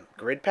kind of a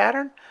grid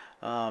pattern.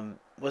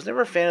 Was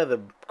never a fan of the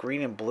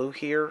green and blue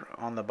here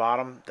on the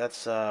bottom.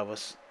 That's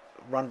was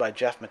run by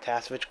Jeff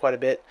Matasevich quite a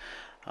bit.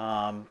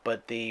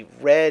 But the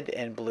red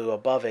and blue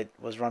above it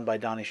was run by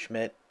Donnie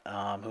Schmidt,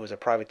 who was a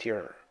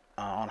privateer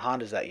on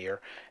Hondas that year,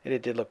 and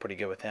it did look pretty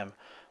good with him.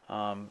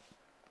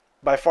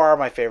 By far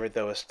my favorite,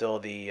 though, is still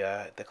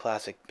the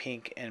classic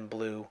pink and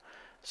blue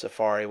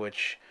Safari,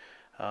 which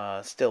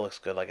still looks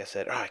good. Like I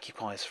said, I keep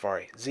calling it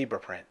Safari. Zebra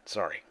print,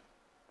 sorry.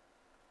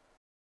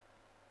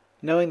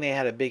 Knowing they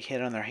had a big hit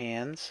on their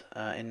hands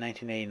in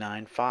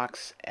 1989,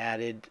 Fox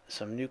added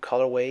some new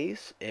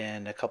colorways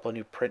and a couple of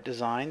new print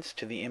designs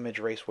to the image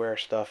racewear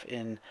stuff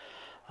in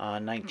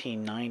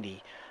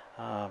 1990.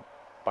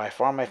 By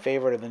far my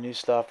favorite of the new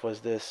stuff was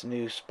this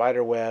new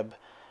spiderweb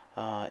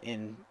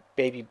in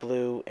baby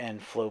blue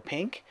and flow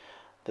pink.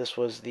 This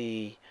was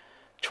the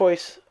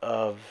choice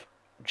of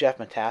Jeff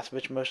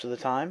Matasevich most of the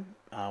time.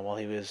 While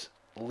he was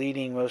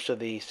leading most of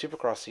the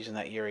Supercross season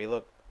that year, he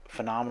looked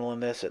phenomenal in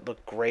this. It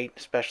looked great,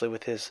 especially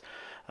with his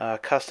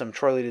custom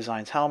Troy Lee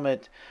Designs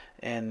helmet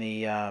and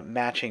the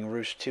matching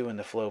Roost 2 in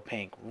the flow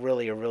pink.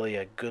 Really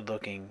a good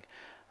looking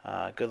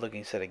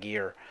set of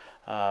gear.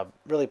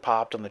 Really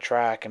popped on the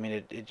track. I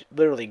mean, it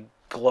literally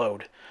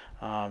glowed.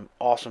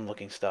 Awesome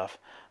looking stuff.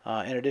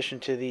 In addition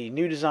to the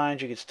new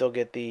designs, you could still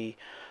get the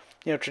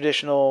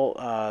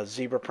traditional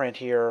zebra print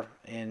here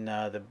in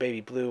the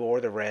baby blue or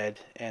the red,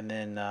 and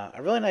then a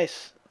really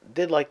nice,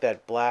 did like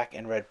that black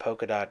and red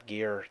polka dot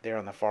gear there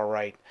on the far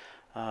right.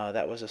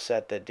 That was a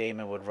set that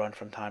Damon would run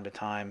from time to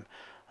time.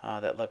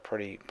 That looked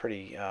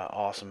pretty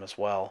awesome as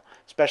well,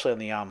 especially on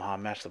the Yamaha.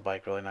 Matched the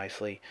bike really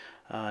nicely.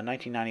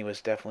 1990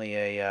 was definitely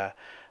a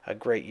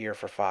great year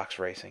for Fox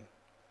racing.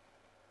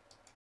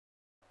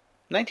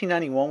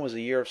 1991 was a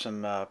year of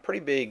some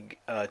pretty big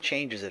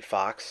changes at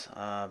Fox.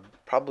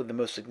 Probably the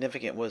most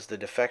significant was the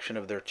defection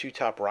of their two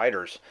top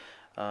riders.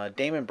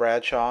 Damon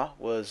Bradshaw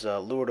was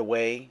lured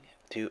away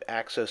to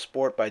AXO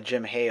Sport by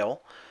Jim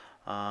Hale.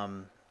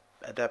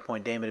 At that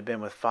point, Damon had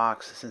been with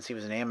Fox since he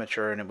was an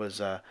amateur, and it was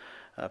a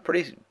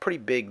pretty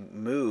big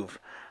move.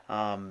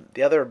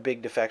 The other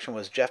big defection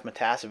was Jeff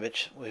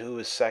Matasevich, who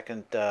was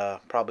second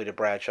probably to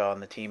Bradshaw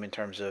on the team in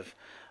terms of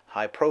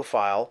high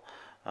profile.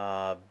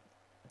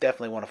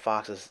 Definitely one of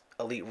Fox's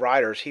elite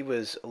riders. He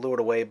was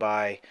lured away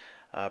by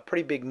a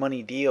pretty big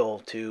money deal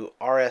to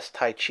RS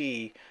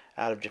Taichi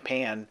out of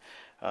Japan,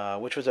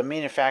 which was a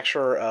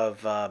manufacturer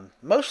of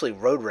mostly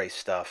road race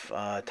stuff.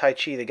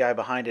 Taichi, the guy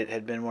behind it,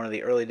 had been one of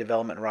the early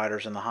development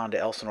riders in the Honda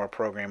Elsinore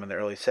program in the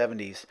early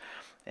 70s,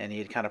 and he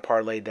had kind of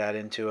parlayed that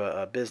into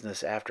a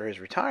business after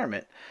his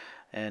retirement.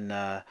 And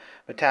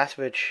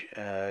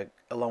Matasevich,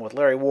 along with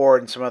Larry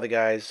Ward and some other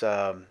guys,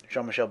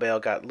 Jean-Michel Bale,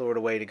 got lured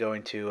away to go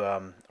into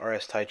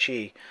RS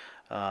Taichi.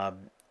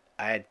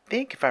 I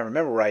think, if I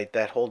remember right,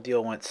 that whole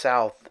deal went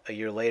south a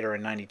year later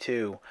in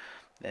 '92,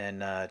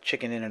 and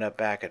Chicken ended up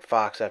back at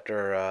Fox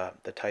after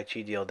the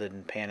Taichi deal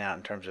didn't pan out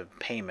in terms of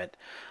payment.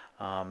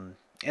 In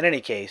any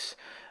case,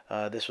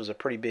 this was a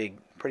pretty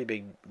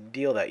big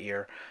deal that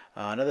year.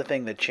 Another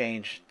thing that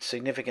changed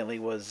significantly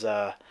was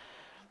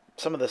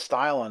some of the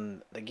style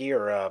on the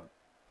gear.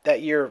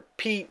 That year,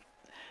 Pete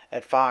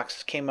at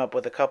Fox came up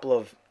with a couple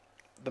of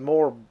the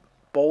more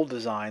bold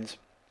designs.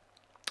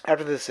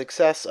 After the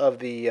success of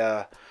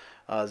the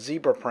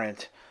zebra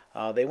print,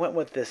 they went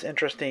with this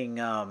interesting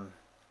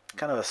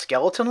kind of a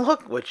skeleton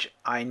look, which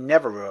I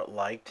never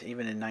liked.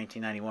 Even in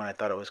 1991, I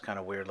thought it was kind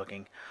of weird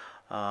looking.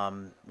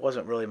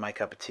 Wasn't really my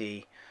cup of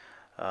tea,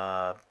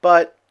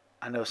 but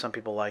I know some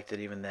people liked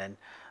it even then.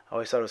 I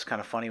always thought it was kind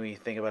of funny when you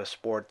think about a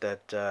sport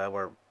that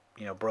where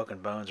broken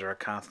bones are a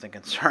constant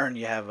concern.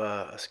 You have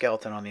a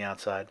skeleton on the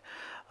outside.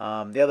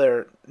 The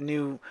other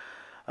new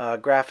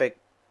graphic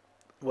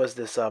was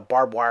this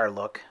barbed wire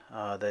look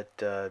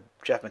that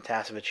Jeff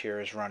Matasevich here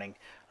is running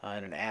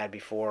in an ad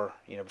before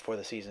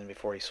the season,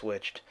 before he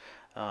switched.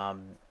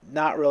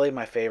 Not really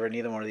my favorite.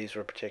 Neither one of these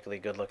were particularly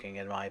good looking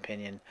in my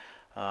opinion.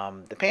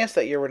 The pants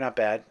that year were not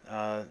bad.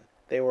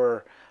 They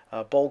were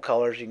bold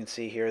colors. You can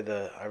see here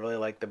I really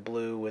like the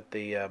blue with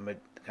the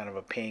kind of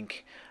a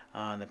pink,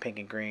 and the pink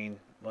and green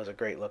was a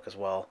great look as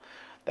well.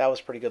 That was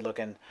pretty good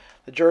looking.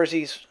 The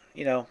jerseys,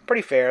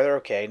 pretty fair. They're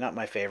okay. Not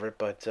my favorite,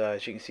 but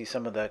as you can see,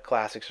 some of the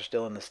classics are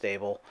still in the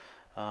stable.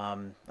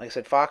 Like I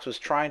said, Fox was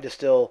trying to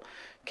still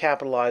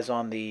capitalize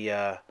on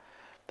the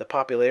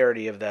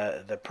popularity of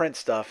the print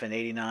stuff in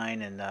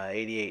 '89 and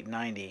 '88,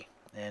 '90,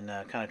 and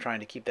kind of trying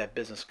to keep that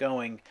business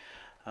going.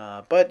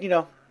 But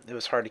it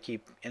was hard to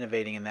keep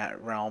innovating in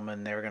that realm,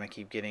 and they were going to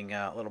keep getting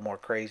a little more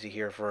crazy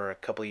here for a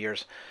couple of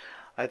years.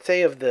 I'd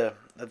say of the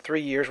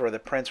 3 years where the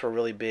prints were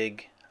really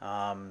big,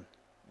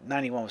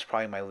 91 was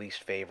probably my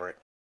least favorite.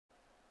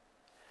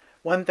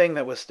 One thing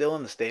that was still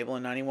in the stable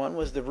in '91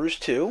 was the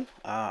Roost 2.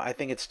 I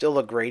think it still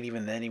looked great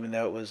even then, even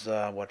though it was,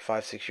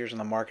 5-6 years on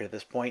the market at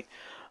this point.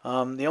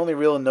 The only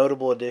real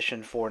notable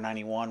addition for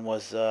 '91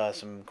 was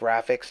some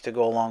graphics to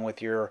go along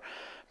with your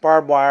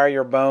barbed wire,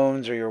 your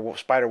bones, or your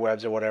spider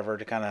webs or whatever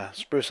to kind of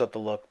spruce up the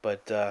look.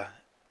 But at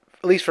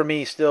least for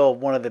me, still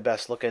one of the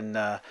best looking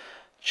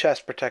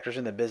chest protectors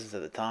in the business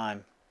at the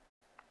time.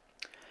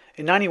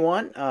 In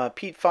 '91,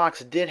 Pete Fox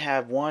did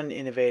have one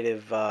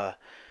innovative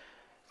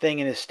thing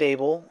in his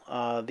stable,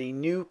 the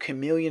new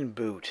Chameleon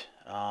boot.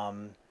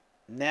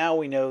 Now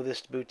we know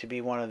this boot to be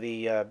one of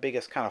the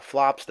biggest kind of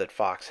flops that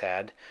Fox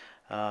had.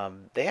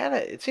 They had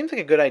it seems like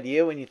a good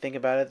idea when you think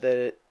about it,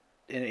 that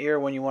in an era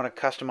when you want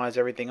to customize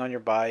everything on your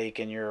bike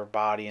and your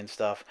body and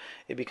stuff,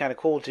 it'd be kind of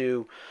cool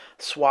to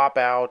swap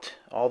out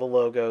all the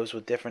logos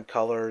with different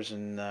colors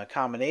and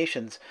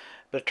combinations.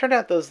 But it turned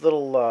out those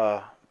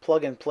little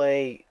plug and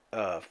play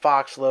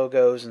Fox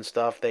logos and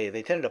stuff, they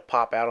tended to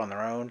pop out on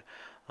their own.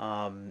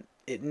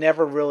 It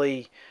never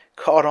really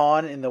caught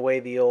on in the way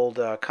the old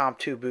Comp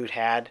 2 boot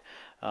had.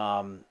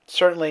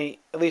 Certainly,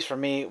 at least for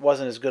me, it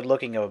wasn't as good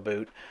looking of a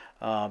boot.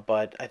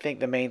 But I think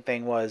the main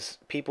thing was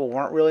people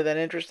weren't really that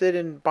interested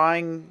in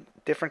buying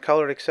different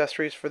colored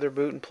accessories for their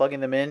boot and plugging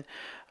them in.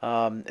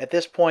 At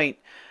this point,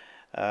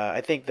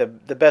 I think the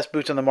best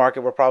boots on the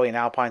market were probably an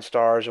Alpine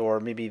Stars, or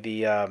maybe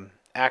the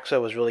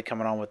AXO was really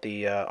coming on with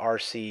the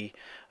RC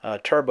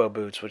Turbo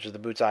boots, which is the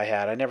boots I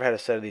had. I never had a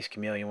set of these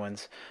Chameleon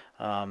ones.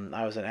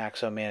 I was an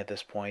AXO man at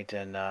this point,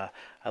 and I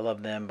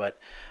love them. But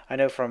I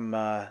know from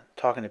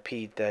talking to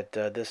Pete that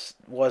this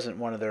wasn't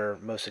one of their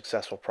most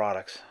successful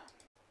products.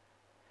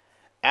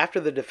 After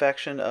the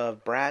defection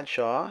of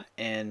Bradshaw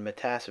and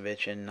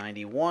Matasevich in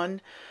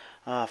 '91,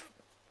 uh,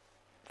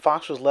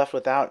 Fox was left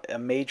without a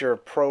major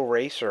pro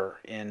racer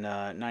in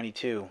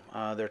 '92.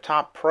 Their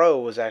top pro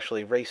was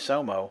actually Ray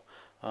Somo,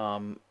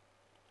 um,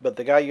 but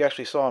the guy you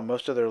actually saw in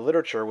most of their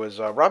literature was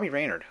Robbie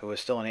Reynard, who was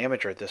still an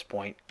amateur at this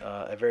point,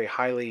 a very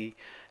highly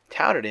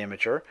touted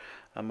amateur,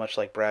 much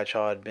like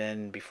Bradshaw had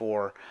been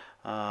before,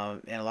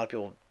 and a lot of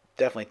people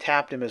definitely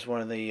tapped him as one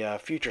of the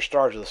future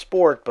stars of the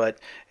sport. But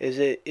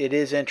it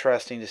is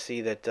interesting to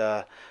see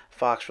that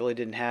Fox really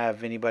didn't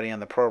have anybody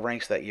on the pro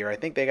ranks that year. I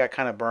think they got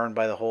kind of burned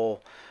by the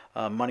whole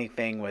money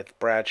thing with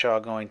Bradshaw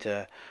going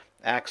to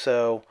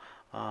AXO.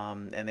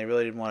 And they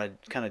really didn't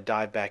want to kind of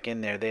dive back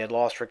in there. They had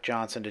lost Rick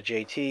Johnson to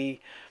JT,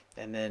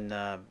 and then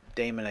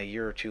Damon a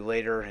year or two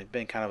later. It had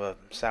been kind of a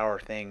sour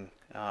thing,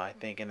 I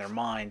think, in their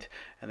mind,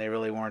 and they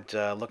really weren't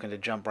looking to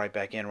jump right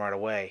back in right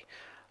away.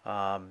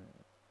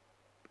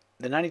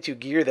 The '92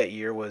 gear that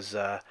year was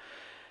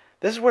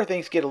this is where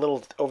things get a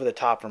little over the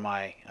top for in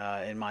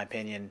my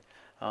opinion.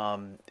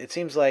 It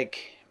seems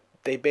like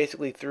they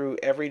basically threw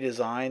every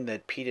design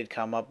that Pete had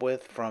come up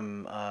with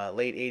from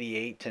late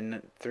 '88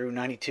 to through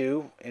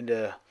 '92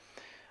 into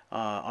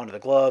onto the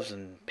gloves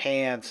and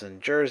pants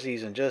and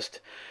jerseys, and just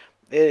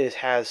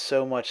has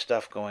so much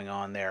stuff going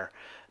on there.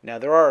 Now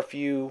there are a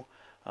few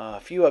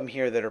of them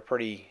here that are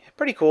pretty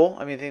cool.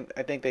 I mean,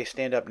 I think they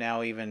stand up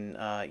now even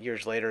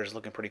years later is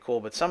looking pretty cool,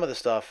 but some of the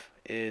stuff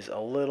is a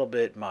little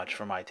bit much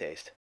for my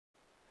taste.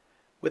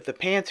 With the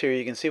pants here,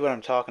 you can see what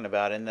I'm talking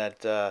about in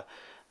that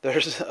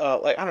there's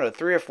like, I don't know,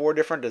 3 or 4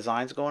 different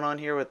designs going on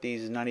here with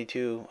these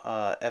 '92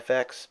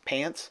 FX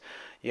pants.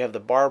 You have the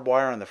barbed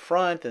wire on the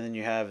front, and then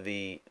you have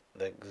the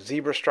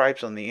zebra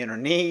stripes on the inner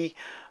knee.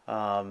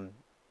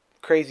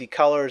 Crazy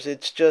colors.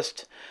 It's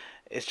just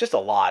a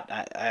lot.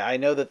 I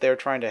know that they're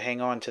trying to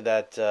hang on to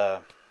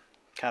that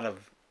kind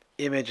of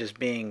image as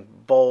being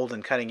bold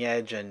and cutting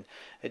edge, and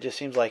it just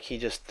seems like he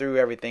just threw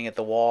everything at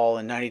the wall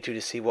in '92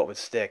 to see what would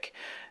stick.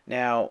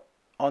 Now,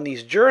 on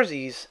these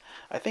jerseys,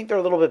 I think they're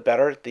a little bit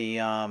better.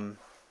 The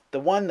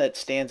one that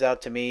stands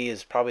out to me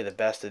is probably the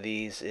best of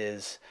these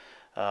is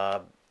uh,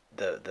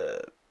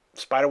 the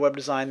spiderweb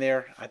design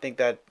there. I think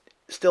that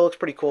still looks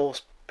pretty cool,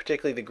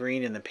 particularly the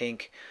green and the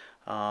pink.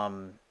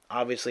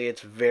 Obviously,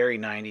 it's very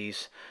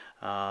 '90s,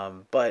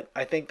 but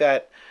I think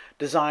that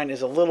design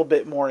is a little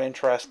bit more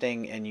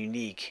interesting and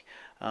unique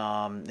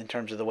in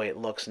terms of the way it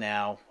looks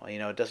now. You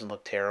know, it doesn't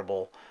look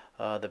terrible.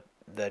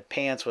 The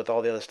pants with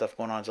all the other stuff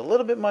going on is a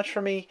little bit much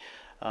for me,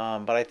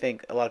 but I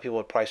think a lot of people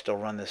would probably still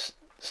run this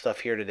stuff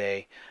here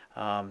today.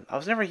 I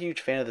was never a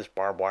huge fan of this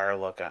barbed wire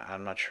look.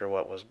 I'm not sure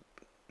what was,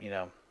 you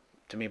know,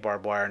 to me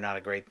barbed wire not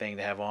a great thing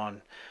to have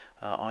on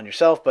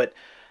yourself, but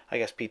I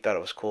guess Pete thought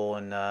it was cool,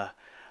 and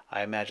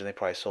I imagine they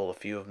probably sold a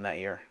few of them that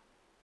year.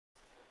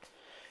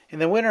 In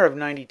the winter of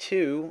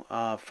 '92,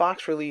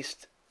 Fox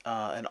released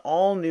an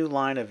all-new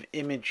line of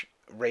image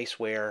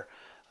racewear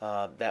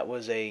that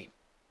was a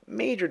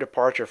major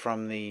departure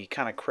from the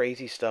kind of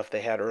crazy stuff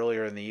they had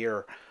earlier in the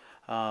year.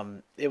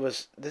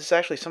 This is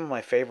actually some of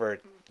my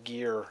favorite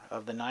gear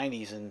of the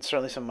 '90s, and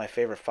certainly some of my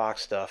favorite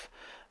Fox stuff.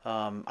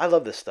 I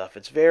love this stuff.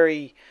 It's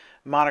very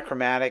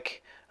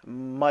monochromatic,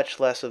 much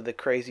less of the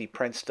crazy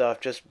print stuff,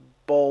 just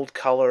bold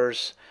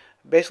colors,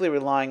 basically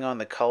relying on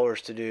the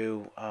colors to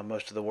do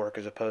most of the work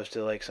as opposed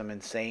to like some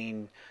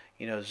insane,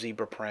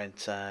 zebra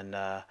prints and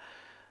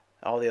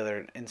all the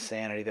other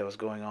insanity that was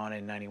going on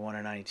in '91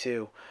 or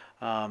 '92.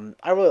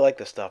 I really like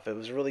this stuff. It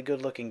was really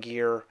good looking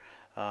gear.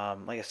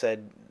 Like I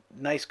said,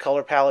 nice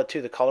color palette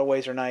too. The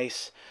colorways are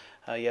nice.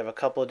 You have a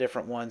couple of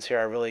different ones here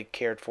I really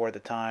cared for at the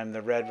time.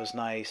 The red was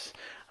nice.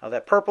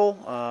 That purple,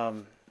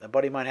 a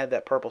buddy of mine had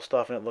that purple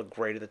stuff and it looked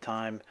great at the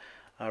time.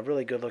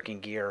 Really good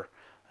looking gear.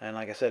 And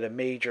like I said, a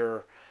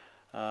major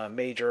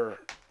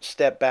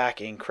step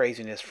back in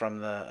craziness from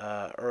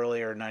the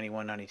earlier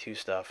 '91, '92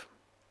 stuff.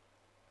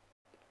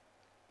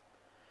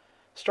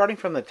 Starting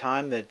from the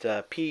time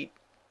that Pete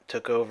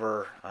took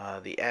over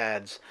the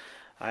ads,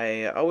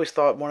 I always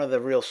thought one of the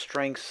real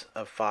strengths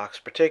of Fox,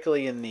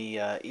 particularly in the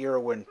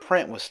era when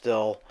print was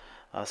still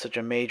such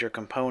a major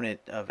component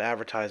of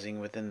advertising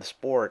within the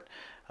sport,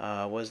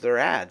 was their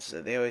ads.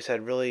 They always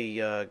had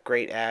really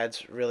great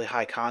ads, really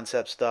high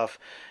concept stuff,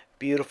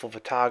 beautiful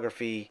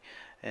photography,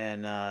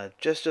 and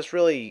just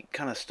really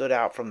kind of stood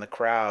out from the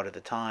crowd at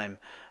the time.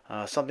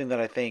 Something that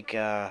I think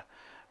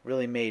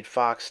really made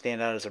Fox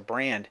stand out as a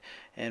brand.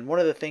 And one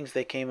of the things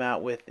they came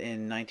out with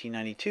in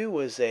 1992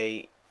 was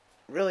a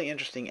really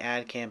interesting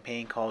ad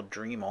campaign called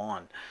Dream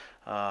On.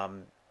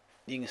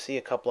 You can see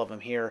a couple of them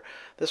here.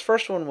 This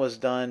first one was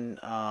done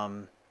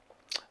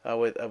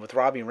with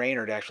Robbie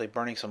Reynard actually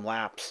burning some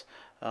laps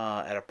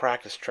at a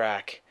practice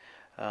track.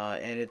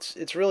 And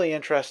it's really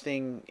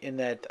interesting in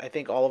that I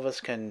think all of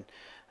us can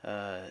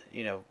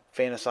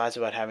fantasize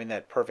about having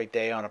that perfect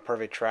day on a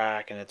perfect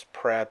track, and it's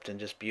prepped and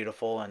just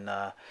beautiful, and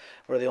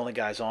we're the only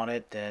guys on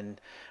it. And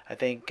I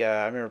think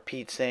I remember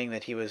Pete saying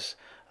that he was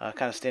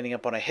kind of standing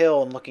up on a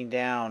hill and looking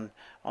down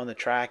on the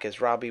track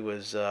as Robbie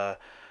was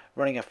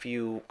running a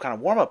few kind of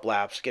warm-up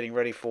laps, getting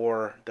ready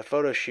for the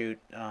photo shoot.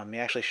 He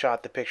actually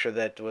shot the picture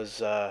that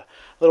was a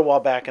little while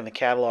back in the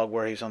catalog,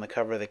 where he was on the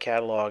cover of the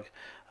catalog,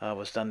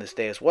 was done this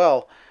day as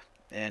well.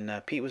 And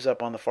Pete was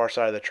up on the far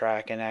side of the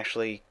track and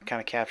actually kind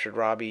of captured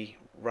Robbie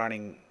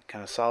running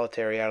kind of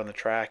solitary out on the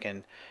track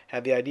and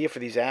had the idea for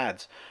these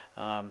ads.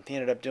 He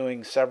ended up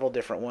doing several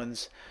different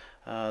ones.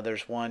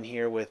 There's one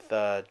here with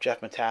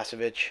Jeff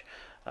Matasevich.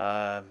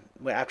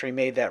 After he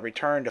made that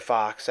return to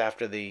Fox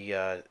after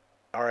the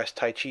RS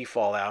Tai Chi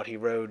fallout, he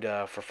rode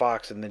for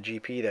Fox in the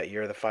GP that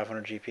year, the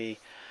 500 GP.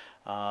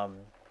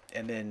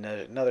 And then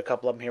another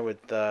couple of them here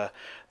with their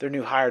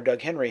new hire, Doug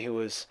Henry, who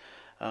was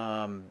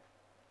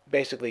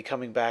basically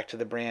coming back to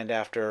the brand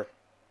after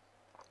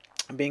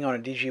being on a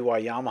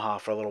DGY Yamaha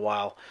for a little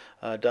while.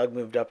 Doug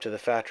moved up to the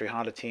factory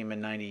Honda team in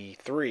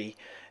 '93,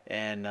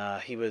 and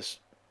he was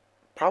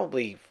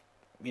probably,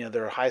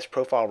 their highest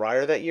profile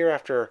rider that year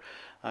after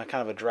kind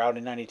of a drought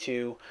in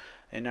 '92.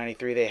 In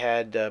 '93 they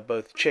had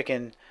both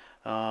Chicken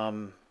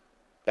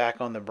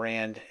back on the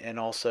brand, and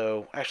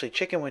also actually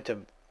Chicken went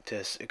to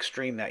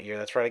Extreme that year.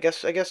 That's right. I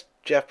guess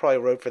Jeff probably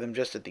rode for them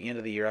just at the end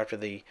of the year after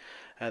the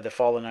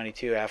fall of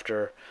 '92,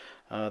 after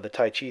the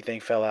Tai Chi thing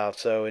fell out.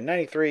 So in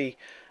 '93,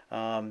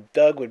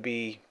 Doug would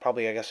be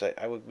probably, I guess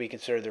I would be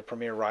considered their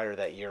premier rider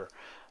that year.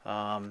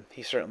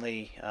 He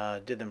certainly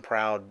did them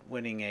proud,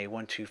 winning a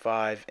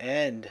 125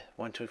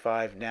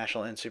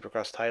 National and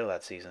Supercross title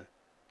that season.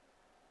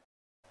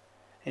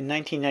 In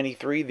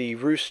 1993, the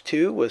Roost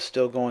 2 was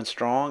still going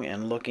strong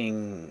and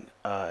looking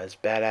as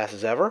badass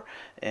as ever,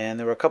 and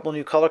there were a couple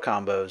new color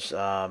combos.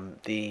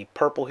 The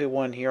purple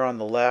one here on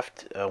the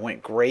left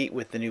went great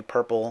with the new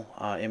purple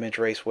Image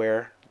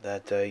racewear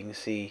that you can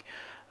see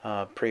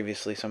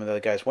previously some of the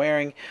other guys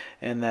wearing,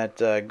 and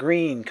that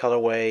green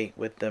colorway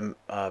with the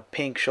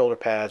pink shoulder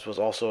pads was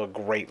also a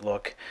great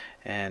look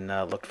and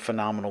looked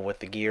phenomenal with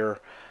the gear.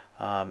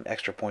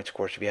 Extra points, of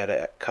course, if you had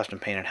a custom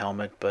painted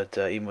helmet, but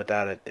even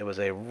without it, it was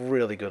a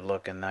really good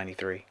look in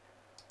 '93.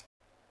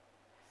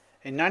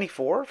 In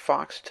 '94,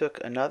 Fox took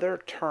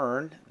another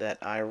turn that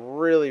I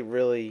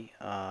really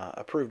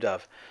approved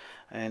of,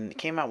 and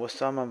came out with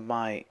some of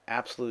my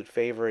absolute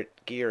favorite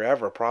gear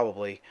ever,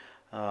 probably.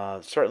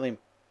 Certainly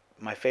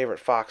my favorite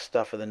Fox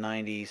stuff of the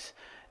 '90s,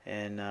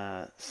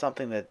 and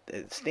something that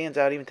it stands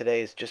out even today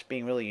is just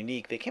being really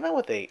unique. They came out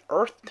with a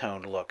earth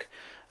toned look,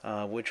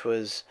 which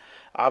was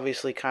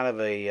obviously kind of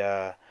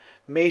a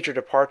major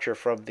departure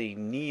from the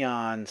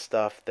neon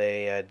stuff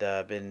they had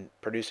been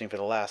producing for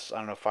the last, I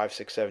don't know, 5,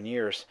 6, 7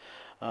 years.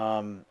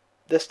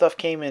 This stuff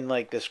came in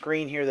like this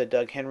green here that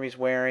Doug Henry's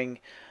wearing.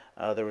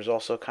 There was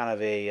also kind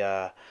of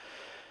a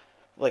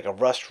like a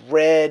rust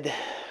red,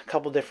 a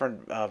couple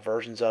different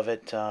versions of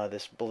it.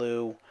 This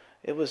blue.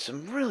 It was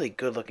some really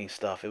good looking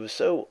stuff. It was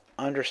so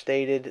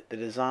understated. The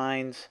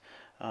designs,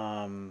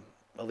 at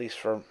least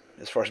for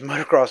as far as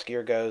motocross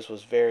gear goes,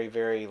 was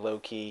very low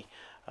key.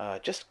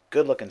 Just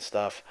good looking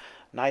stuff.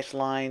 Nice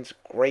lines,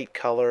 great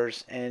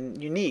colors,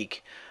 and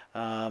unique.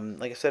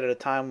 Like I said, at a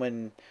time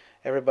when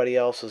everybody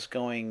else was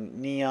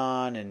going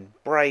neon and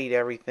bright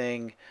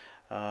everything,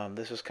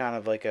 this was kind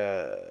of like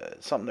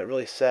something that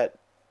really set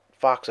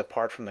Fox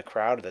apart from the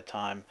crowd at the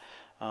time.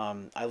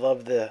 I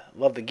love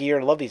the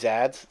gear. Love these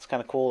ads. It's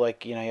kind of cool.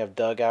 Like, you have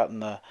Doug out in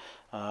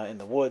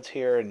the woods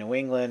here in New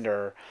England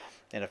or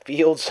in a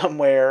field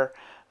somewhere,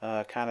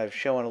 kind of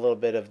showing a little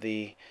bit of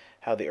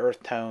how the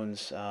earth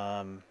tones,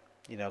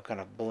 kind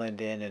of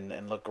blend in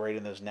and look great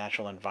in those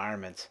natural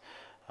environments.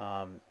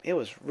 It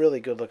was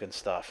really good looking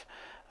stuff,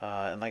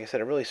 and like I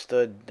said, it really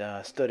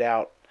stood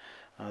out.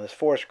 This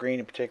forest green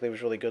in particular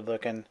was really good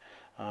looking,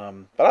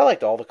 but I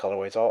liked all the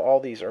colorways. All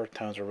these earth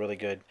tones were really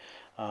good.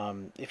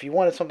 If you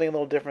wanted something a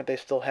little different, they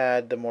still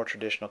had the more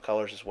traditional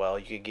colors as well.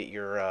 You could get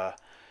your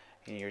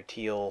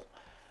teal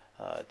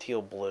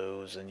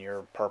blues and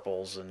your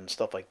purples and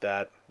stuff like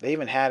that. They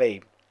even had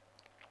a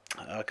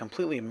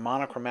completely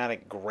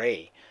monochromatic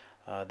gray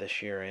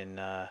this year in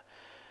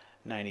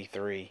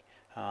 '93,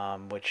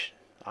 which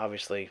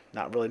obviously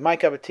not really my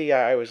cup of tea.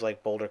 I always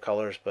like bolder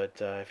colors, but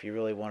if you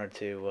really wanted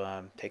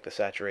to take the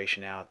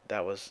saturation out,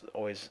 that was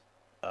always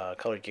a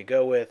color you could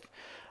go with.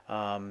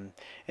 In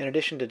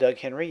addition to Doug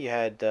Henry, you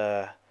had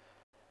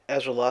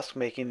Ezra Lusk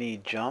making the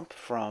jump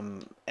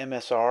from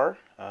MSR,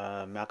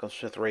 Malcolm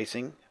Smith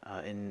Racing,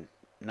 in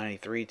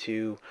 '93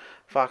 to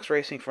Fox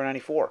Racing for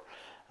 '94.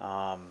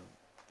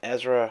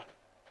 Ezra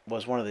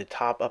was one of the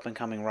top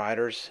up-and-coming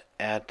riders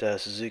at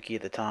Suzuki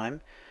at the time,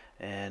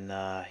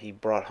 and he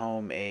brought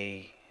home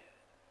a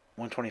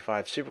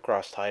 125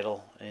 Supercross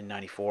title in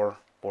 '94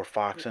 for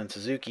Fox and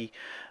Suzuki.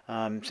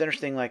 It's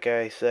interesting, like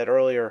I said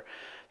earlier,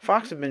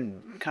 Fox had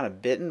been kind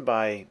of bitten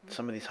by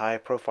some of these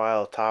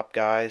high-profile top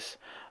guys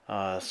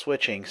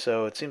switching,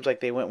 so it seems like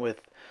they went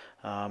with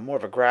more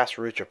of a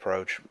grassroots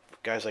approach.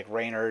 Guys like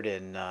Reynard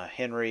and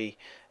Henry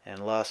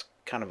and Lusk,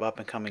 kind of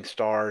up-and-coming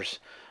stars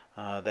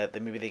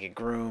that maybe they could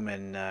groom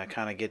and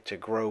kind of get to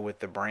grow with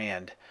the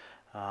brand.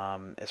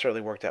 It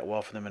certainly worked out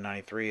well for them in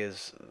 '93,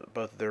 as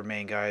both of their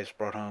main guys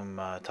brought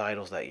home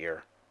titles that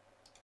year.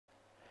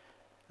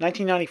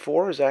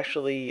 1994 is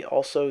actually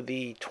also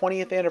the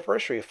 20th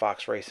anniversary of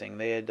Fox Racing.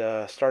 They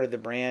had started the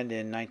brand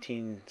in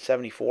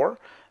 1974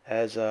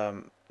 as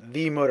the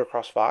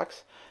Motocross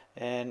Fox,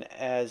 and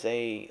as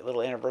a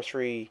little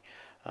anniversary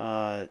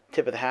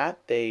tip of the hat,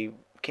 they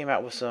came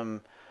out with some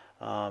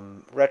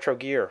retro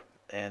gear,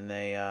 and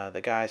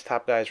the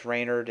top guys,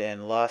 Raynard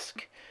and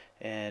Lusk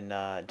and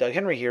Doug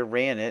Henry here,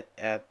 ran it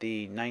at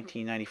the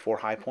 1994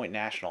 High Point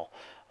National.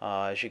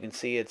 As you can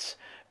see, it's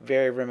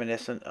very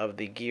reminiscent of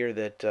the gear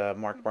that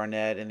Mark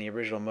Barnett and the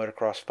original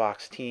Motocross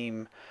Fox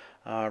team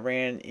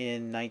ran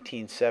in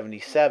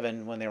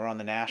 1977 when they were on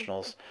the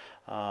Nationals.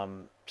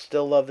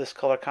 Still love this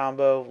color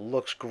combo.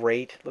 Looks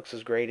great. Looks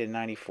as great in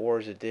 94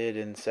 as it did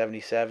in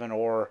 77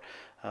 or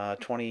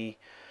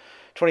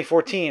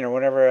 2014 or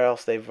whatever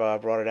else they've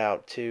brought it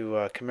out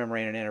to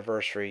commemorate an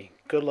anniversary.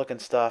 Good looking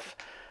stuff.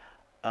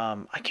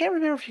 I can't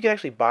remember if you could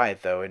actually buy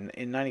it though.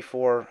 In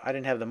 94, I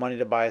didn't have the money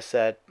to buy a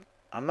set.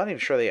 I'm not even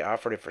sure they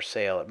offered it for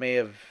sale. It may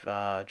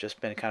have just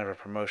been kind of a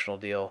promotional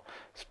deal,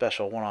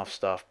 special one-off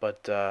stuff,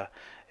 but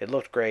it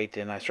looked great,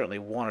 and I certainly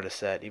wanted a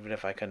set, even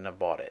if I couldn't have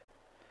bought it.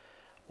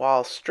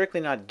 While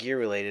strictly not gear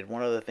related,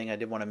 one other thing I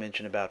did want to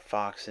mention about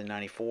Fox in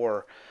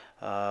 94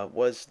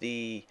 was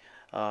the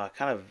kind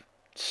of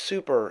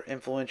super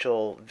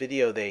influential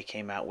video they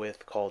came out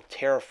with called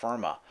Terra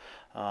Firma.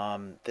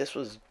 This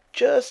was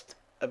just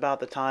about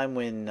the time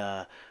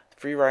when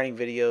free riding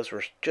videos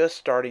were just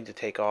starting to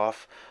take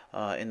off.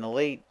 In the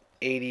late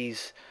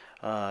 80s,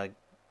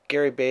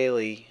 Gary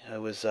Bailey,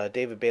 who was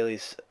David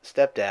Bailey's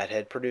stepdad,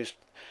 had produced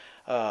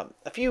a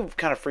few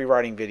kind of free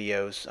riding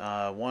videos.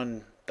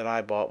 One that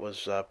I bought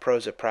was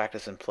Pros at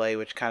Practice and Play,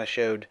 which kind of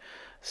showed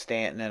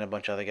Stanton and a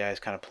bunch of other guys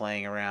kind of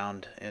playing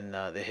around in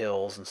the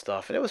hills and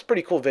stuff. And it was a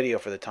pretty cool video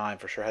for the time,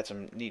 for sure. Had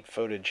some neat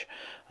footage,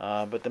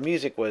 but the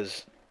music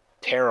was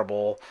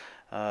terrible.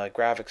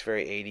 Graphics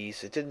very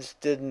 80s. It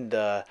didn't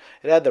it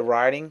had the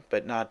riding,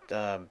 but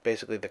not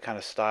basically the kind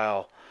of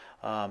style.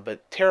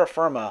 But Terra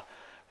Firma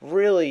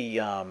really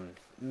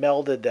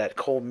melded that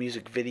cold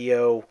music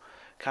video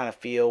kind of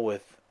feel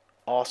with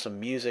awesome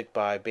music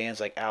by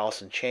bands like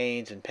Alice in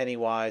Chains and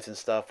Pennywise and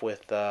stuff,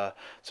 with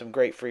some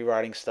great free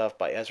riding stuff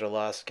by Ezra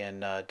Lusk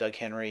and Doug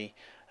Henry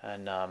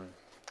and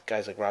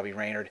guys like Robbie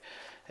Raynard.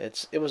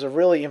 It was a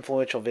really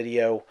influential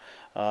video.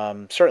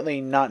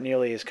 Certainly not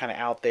nearly as kind of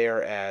out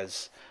there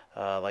as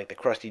like the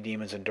Krusty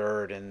Demons and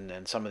Dirt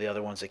and some of the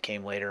other ones that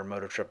came later,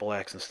 Moto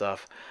XXX and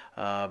stuff.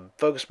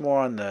 Focused more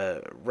on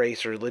the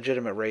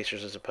legitimate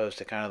racers, as opposed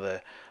to kind of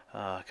the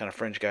kind of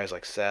fringe guys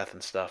like Seth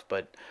and stuff.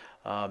 But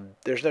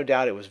there's no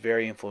doubt it was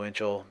very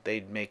influential.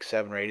 They'd make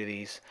 7 or 8 of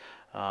these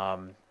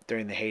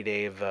during the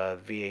heyday of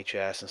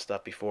VHS and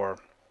stuff, before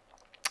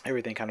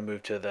everything kind of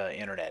moved to the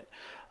internet.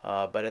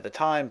 But at the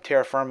time,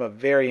 Terra Firma,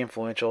 very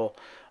influential.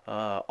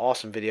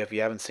 Awesome video. If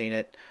you haven't seen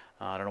it,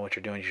 I don't know what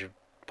you're doing. You should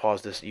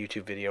pause this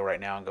YouTube video right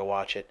now and go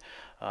watch it.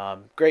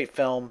 Great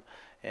film,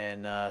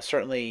 and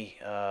certainly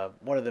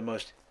one of the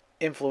most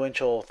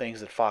influential things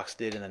that Fox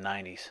did in the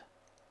 90s.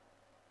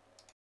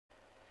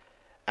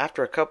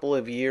 After a couple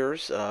of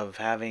years of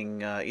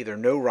having either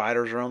no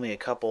riders or only a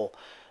couple,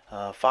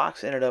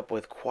 Fox ended up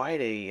with quite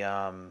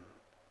a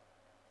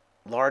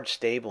large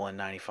stable in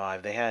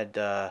 95. They had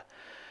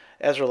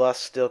Ezra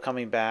Lusk still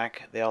coming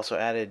back. They also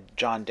added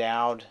John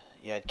Dowd.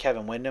 You had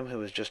Kevin Windham, who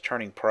was just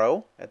turning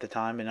pro at the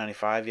time in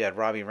 95. You had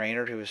Robbie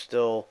Raynard, who was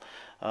still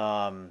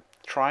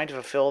trying to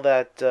fulfill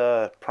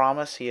that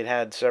promise. He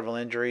had several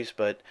injuries,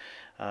 but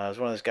was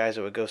one of those guys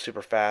that would go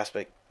super fast,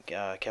 but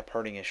kept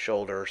hurting his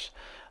shoulders.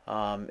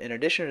 In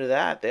addition to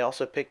that, they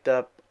also picked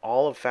up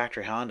all of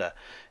factory Honda.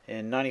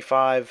 In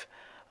 95,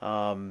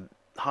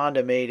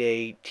 Honda made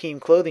a team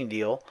clothing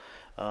deal,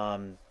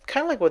 kind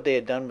of like what they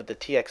had done with the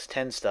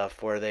TX10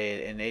 stuff, where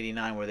they, in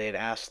 89, where they had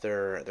asked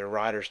their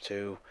riders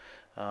to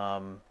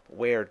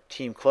wear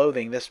team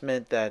clothing. This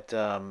meant that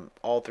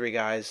all 3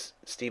 guys,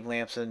 Steve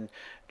Lamson,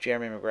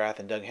 Jeremy McGrath,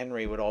 and Doug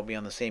Henry, would all be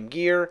on the same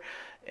gear,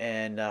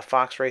 and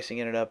Fox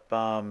Racing ended up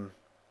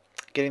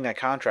getting that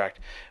contract,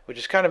 which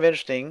is kind of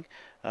interesting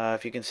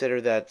if you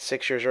consider that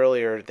 6 years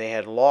earlier they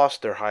had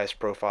lost their highest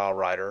profile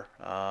rider,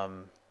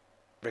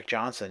 Rick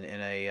Johnson,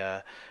 in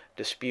a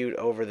dispute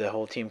over the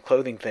whole team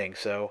clothing thing.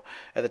 So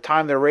at the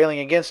time they're railing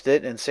against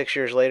it, and 6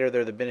 years later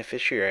they're the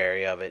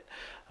beneficiary of it.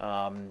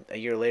 A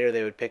year later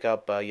they would pick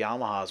up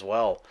Yamaha as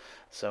well.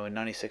 So in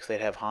 96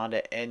 they'd have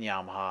Honda and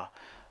Yamaha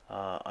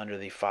under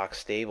the Fox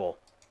stable.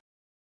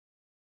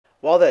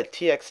 While that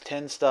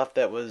TX10 stuff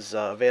that was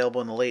available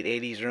in the late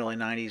 80s and early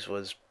 90s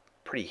was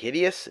pretty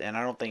hideous, and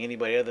I don't think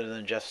anybody other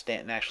than Jeff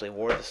Stanton actually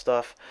wore the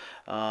stuff,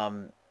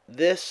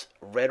 this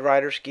Red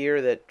Riders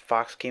gear that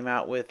Fox came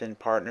out with in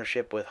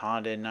partnership with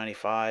Honda in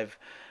 95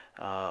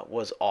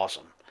 was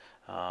awesome.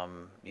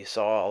 You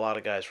saw a lot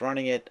of guys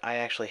running it. I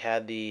actually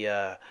had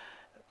the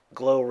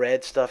glow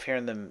red stuff here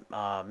in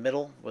the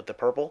middle with the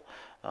purple.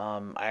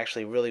 I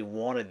actually really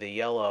wanted the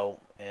yellow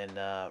and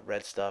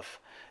red stuff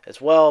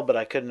as well, but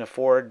I couldn't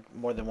afford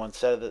more than one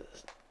set of it.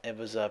 It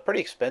was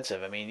pretty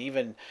expensive. I mean,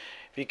 even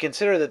if you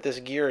consider that this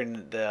gear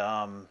in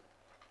the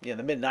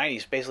the mid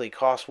 90s basically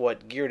cost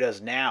what gear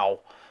does now,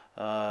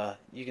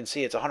 You can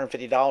see it's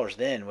 $150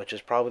 then, which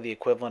is probably the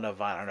equivalent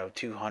of, I don't know,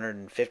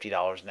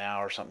 $250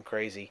 now or something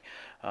crazy.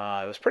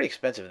 It was pretty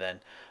expensive then.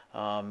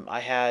 I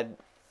had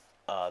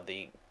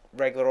the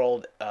regular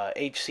old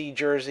HC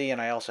jersey,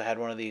 and I also had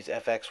one of these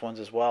FX ones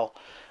as well.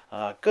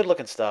 Good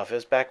looking stuff. It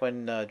was back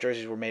when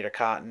jerseys were made of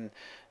cotton.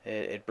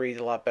 It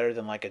breathed a lot better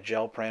than like a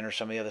gel print or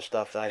some of the other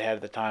stuff that I had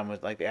at the time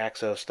with like the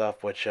AXO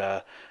stuff, which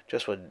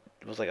just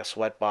was like a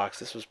sweat box.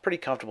 This was pretty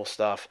comfortable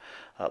stuff.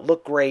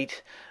 Looked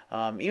great.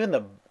 Even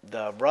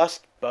the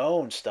rust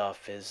bone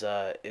stuff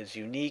is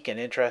unique and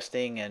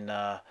interesting,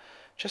 and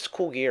just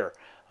cool gear.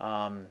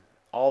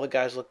 All the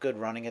guys look good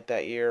running it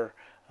that year.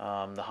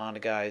 The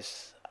Honda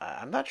guys,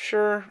 I'm not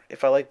sure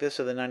if I like this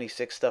or the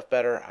 96 stuff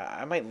better.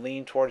 I might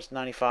lean towards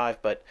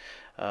 95, but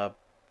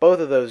both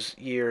of those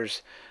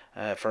years,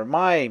 for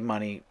my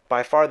money,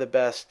 by far the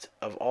best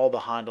of all the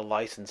Honda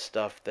licensed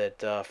stuff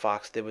that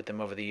Fox did with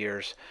them over the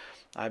years.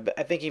 I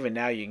think even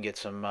now you can get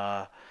some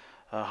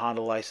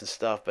Honda licensed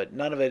stuff, but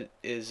none of it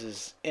is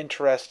as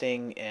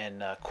interesting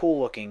and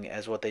cool looking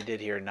as what they did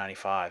here in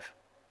 95.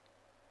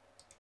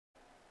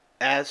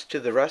 As to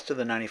the rest of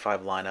the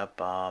 95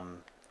 lineup,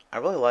 I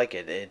really like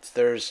it.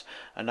 There's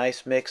a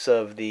nice mix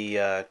of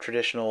the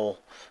traditional,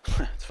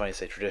 it's funny to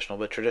say traditional,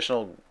 but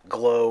traditional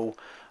glow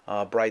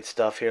bright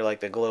stuff here,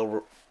 like the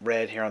glow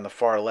red here on the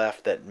far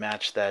left that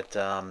matched that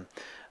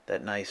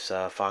nice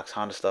Fox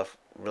Honda stuff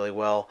really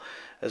well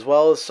as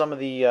some of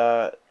the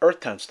earth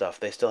tone stuff.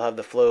 They still have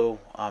the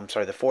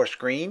the forest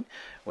green,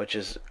 which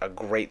is a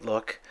great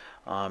look,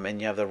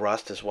 and you have the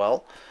rust as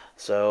well.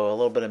 So a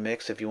little bit of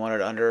mix. If you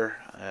wanted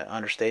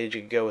understated,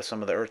 you could go with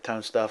some of the earth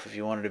tone stuff. If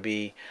you wanted to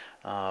be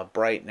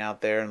bright and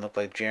out there and look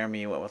like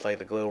Jeremy, you went with like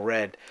the glow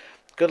red.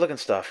 Good looking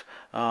stuff.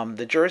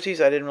 The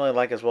jerseys I didn't really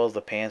like, as well as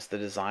the pants. The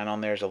design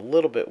on there is a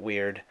little bit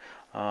weird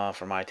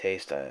for my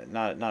taste.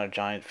 Not a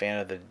giant fan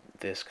of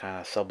this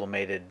kind of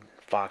sublimated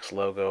Fox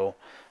logo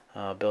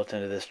built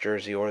into this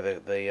jersey, or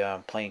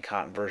the plain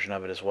cotton version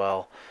of it as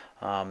well.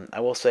 I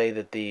will say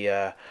that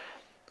the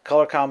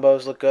color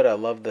combos look good. I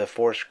love the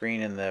forest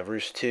green and the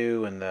Roost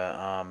 2, and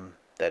the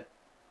that,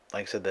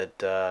 like I said,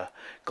 that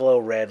glow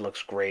red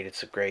looks great.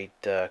 It's a great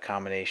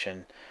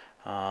combination.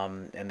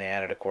 And they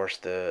added, of course,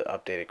 the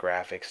updated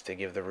graphics to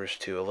give the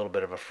Roost 2 a little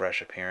bit of a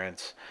fresh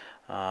appearance.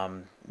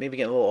 Maybe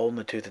getting a little old in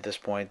the tooth at this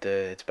point.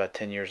 It's about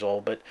 10 years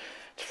old, but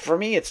for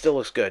me, it still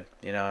looks good.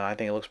 You know, I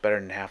think it looks better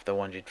than half the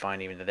ones you'd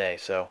find even today.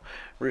 So,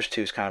 Roost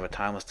 2 is kind of a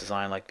timeless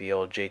design, like the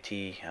old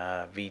JT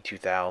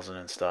V2000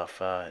 and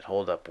stuff. It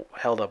held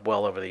up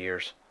well over the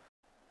years.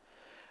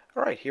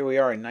 All right, here we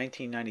are in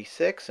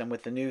 1996, and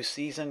with the new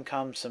season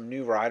comes some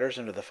new riders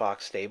into the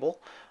Fox stable.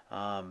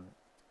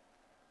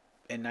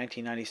 In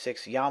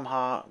 1996,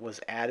 Yamaha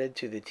was added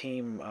to the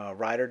team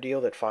rider deal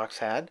that Fox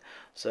had.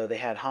 So they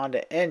had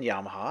Honda and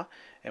Yamaha,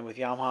 and with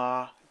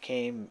Yamaha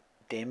came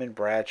Damon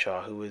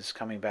Bradshaw, who was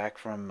coming back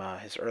from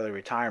his early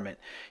retirement.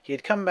 He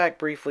had come back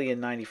briefly in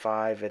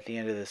 95 at the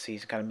end of the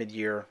season, kind of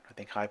mid-year. I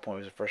think High Point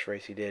was the first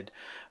race he did,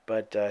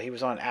 but he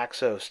was on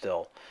AXO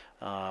still.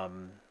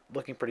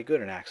 Looking pretty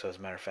good in AXO, as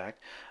a matter of fact.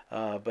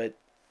 But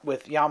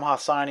with Yamaha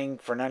signing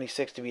for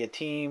 96 to be a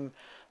team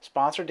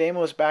sponsor, Damon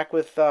was back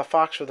with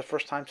Fox for the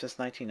first time since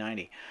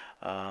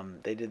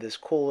 1990. They did this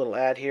cool little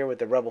ad here with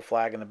the rebel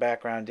flag in the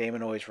background.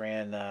 Damon always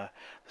ran the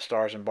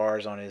stars and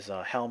bars on his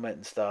helmet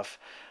and stuff.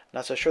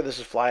 Not so sure this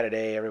is fly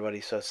today.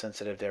 Everybody's so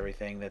sensitive to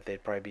everything that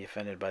they'd probably be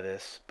offended by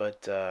this.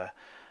 But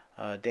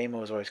Damon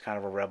was always kind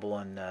of a rebel,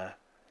 and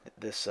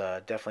this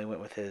definitely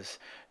went with his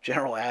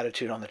general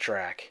attitude on the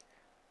track.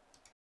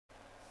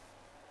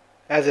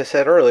 As I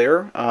said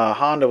earlier,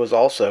 Honda was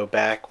also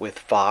back with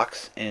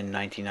Fox in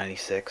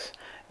 1996,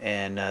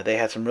 and they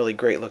had some really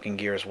great looking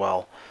gear as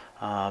well.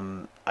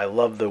 I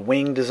love the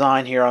wing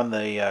design here on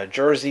the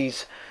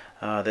jerseys.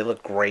 They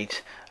look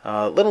great.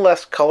 A little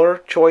less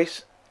color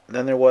choice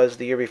than there was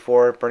the year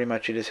before. Pretty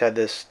much you just had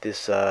these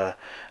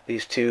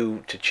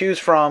two to choose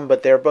from,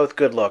 but they're both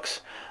good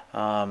looks.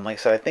 Like I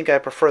said, I think I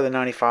prefer the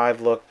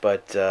 95 look,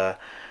 but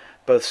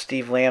both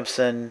Steve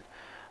Lamson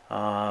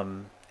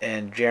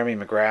and Jeremy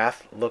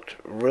McGrath looked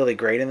really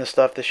great in the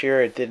stuff this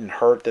year. It didn't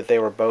hurt that they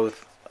were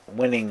both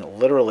winning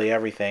literally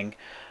everything.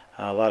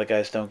 A lot of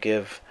guys don't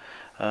give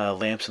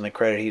Lamson the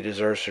credit he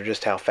deserves for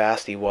just how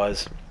fast he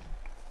was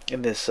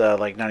in this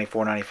like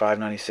 94, 95,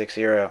 96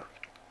 era.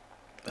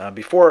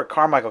 Before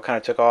Carmichael kind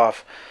of took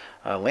off,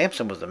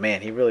 Lamson was the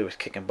man. He really was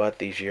kicking butt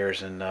these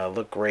years and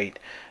looked great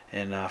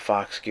in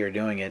Fox gear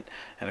doing it.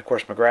 And of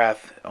course,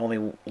 McGrath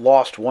only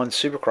lost one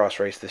Supercross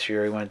race this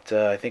year. He went,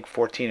 I think,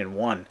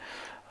 14-1.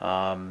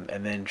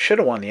 And then should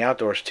have won the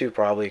outdoors too,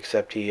 probably,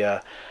 except he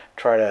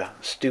tried a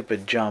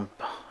stupid jump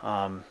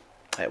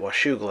at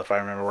Washougal, if I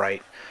remember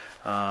right.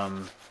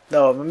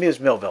 No, maybe it was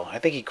Millville. I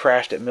think he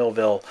crashed at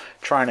Millville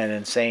trying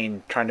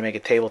to make a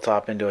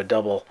tabletop into a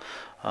double.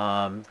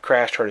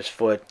 Crashed, hurt his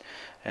foot,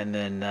 and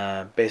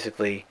then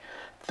basically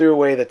threw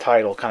away the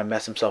title, kind of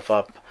messed himself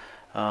up.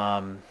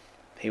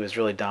 He was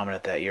really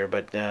dominant that year,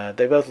 but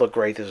they both look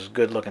great. This is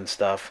good looking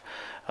stuff.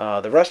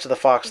 The rest of the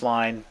Fox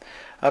line,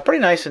 pretty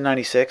nice in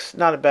 96.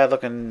 Not a bad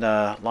looking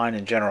line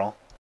in general.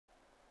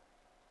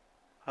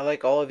 I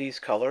like all of these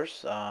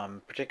colors,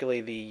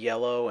 particularly the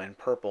yellow and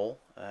purple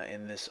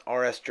in this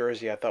RS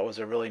jersey. I thought was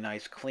a really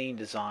nice, clean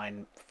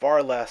design,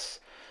 far less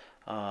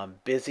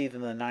busy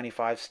than the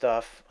 95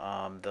 stuff.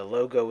 The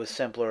logo was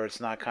simpler.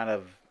 It's not kind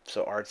of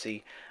so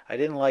artsy. I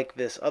didn't like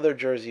this other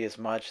jersey as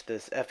much.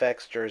 This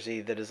FX jersey,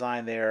 the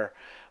design there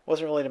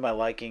wasn't really to my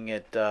liking.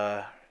 It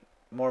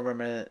more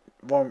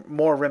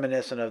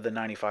reminiscent of the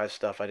 95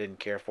 stuff I didn't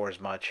care for as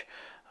much.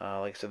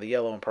 Like I said, the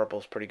yellow and purple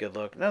is pretty good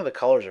look. None of the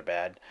colors are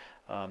bad.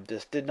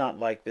 Just did not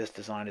like this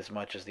design as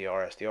much as the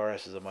RS. The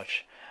RS is a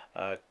much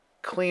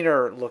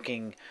cleaner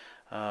looking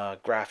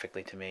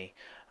graphically to me.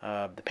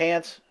 The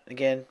pants,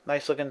 again,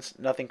 nice looking,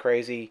 nothing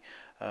crazy.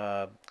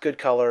 Good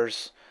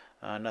colors,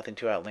 nothing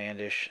too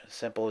outlandish.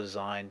 Simple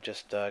design,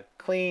 just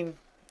clean,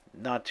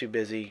 not too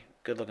busy,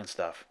 good looking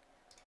stuff.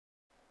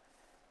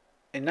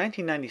 In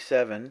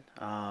 1997,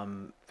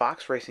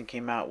 Fox Racing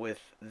came out with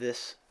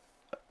this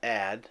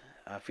ad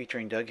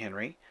featuring Doug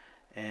Henry,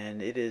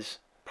 and it is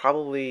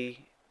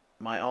probably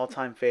my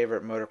all-time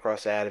favorite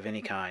motocross ad of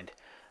any kind.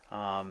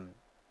 Um,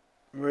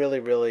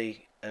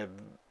 really a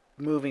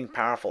moving,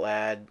 powerful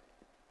ad,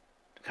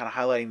 kind of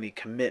highlighting the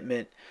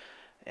commitment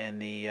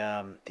and the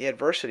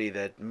adversity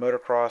that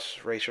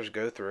motocross racers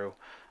go through.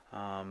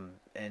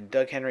 And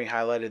Doug Henry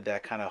highlighted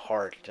that kind of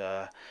heart.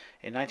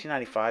 In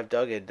 1995,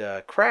 Doug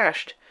had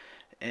crashed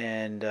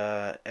and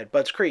at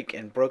Budds Creek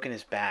and broken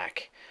his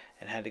back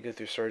and had to go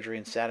through surgery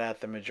and sat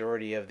out the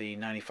majority of the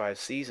 95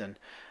 season.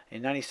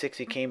 In 96,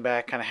 he came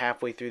back kind of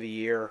halfway through the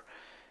year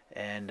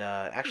and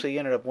actually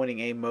ended up winning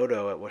a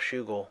moto at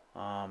Washougal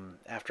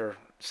after,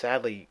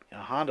 sadly,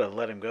 Honda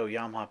let him go.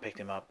 Yamaha picked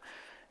him up.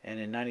 And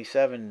in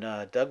 97,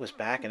 Doug was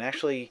back and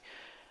actually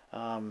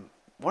one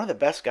of the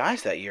best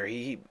guys that year.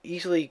 He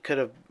easily could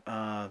have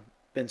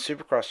been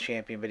Supercross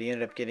champion, but he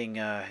ended up getting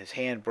his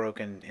hand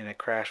broken in a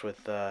crash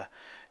with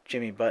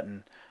Jimmy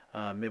Button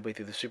midway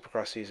through the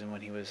Supercross season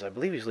when he was, I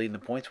believe he was leading the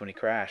points when he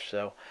crashed.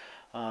 So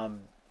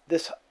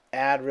this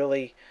ad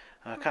really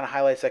kind of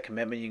highlights that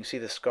commitment. You can see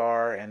the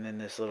scar and then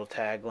this little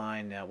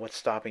tagline, what's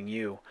stopping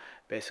you?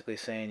 Basically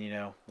saying,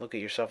 look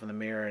at yourself in the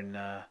mirror and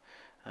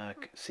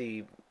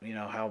see,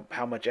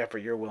 how much effort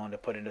you're willing to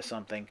put into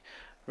something.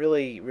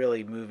 Really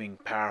moving,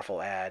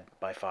 powerful ad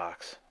by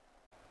Fox.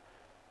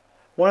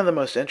 One of the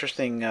most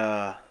interesting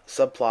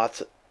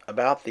subplots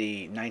about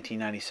the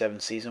 1997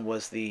 season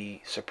was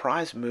the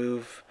surprise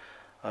move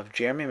of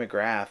Jeremy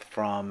McGrath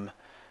from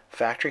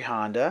factory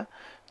Honda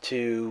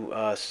to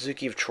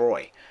Suzuki of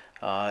Troy.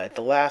 At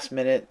the last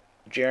minute,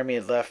 Jeremy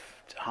had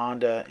left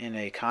Honda in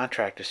a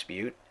contract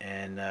dispute,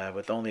 and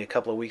with only a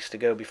couple of weeks to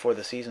go before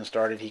the season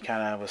started, he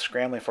kind of was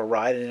scrambling for a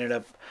ride and ended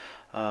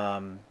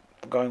up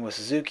going with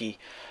Suzuki.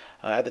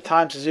 At the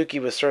time, Suzuki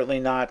was certainly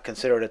not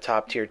considered a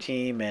top-tier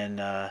team,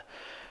 and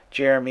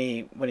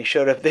Jeremy, when he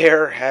showed up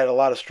there, had a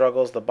lot of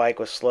struggles. The bike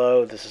was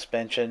slow, the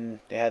suspension.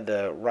 They had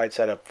the right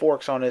side up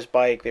forks on his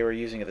bike they were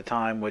using at the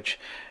time, which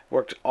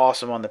worked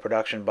awesome on the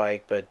production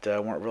bike, but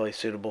weren't really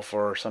suitable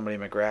for somebody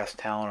McGrath's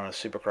talent on a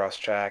supercross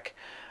track.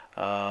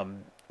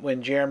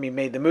 When Jeremy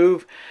made the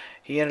move,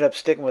 he ended up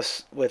sticking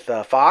with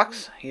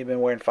Fox. He had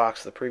been wearing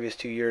Fox the previous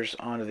 2 years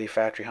onto the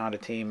factory Honda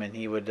team, and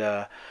he would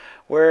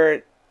wear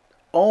it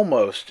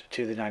almost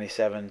to the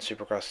 97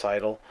 Supercross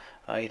title.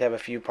 He'd have a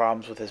few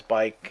problems with his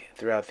bike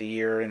throughout the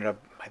year. Ended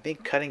up, I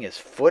think, cutting his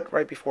foot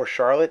right before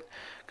Charlotte.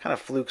 Kind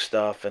of fluke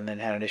stuff, and then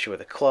had an issue with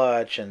a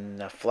clutch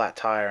and a flat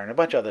tire and a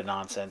bunch of other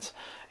nonsense.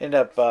 Ended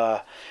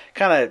up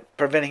kind of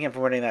preventing him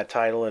from winning that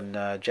title,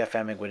 and Jeff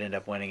Emig would end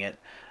up winning it.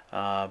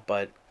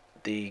 But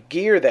the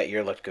gear that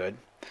year looked good.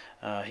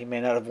 He may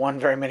not have won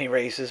very many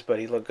races, but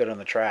he looked good on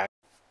the track.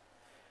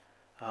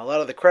 A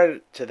lot of the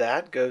credit to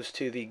that goes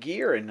to the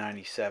gear in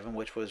 97,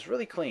 which was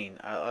really clean.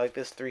 I like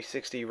this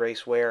 360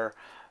 race wear.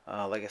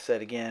 Like I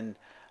said, again,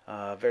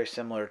 very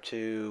similar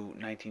to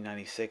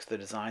 1996. The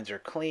designs are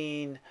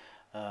clean.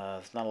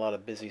 There's not a lot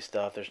of busy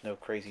stuff. There's no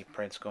crazy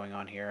prints going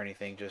on here or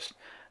anything. Just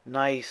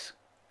nice,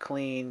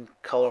 clean,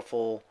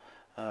 colorful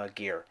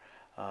gear.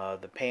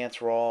 The pants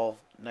were all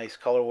nice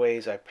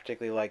colorways. I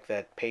particularly like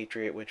that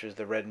Patriot, which is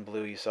the red and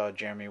blue you saw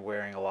Jeremy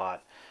wearing a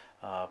lot.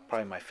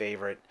 Probably my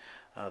favorite.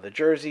 The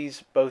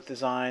jerseys, both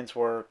designs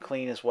were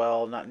clean as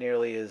well. Not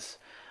nearly as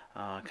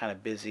kind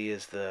of busy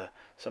as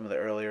some of the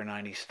earlier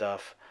 90s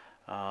stuff.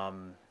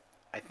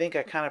 I think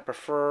I kind of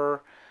prefer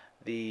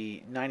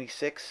the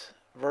 96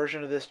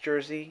 version of this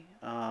jersey,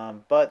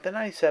 but the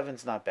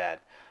 97's not bad.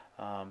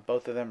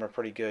 Both of them are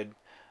pretty good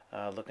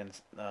looking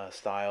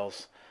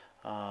styles.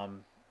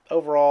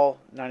 Overall,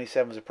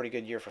 97 was a pretty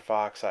good year for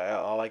Fox.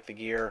 I like the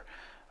gear.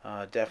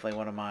 Definitely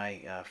one of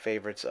my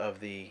favorites of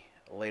the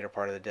later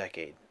part of the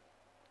decade.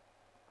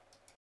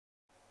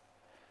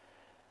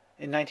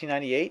 In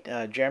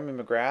 1998,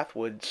 Jeremy McGrath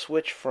would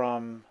switch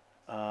from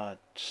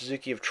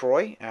Suzuki of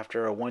Troy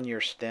after a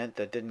one-year stint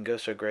that didn't go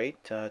so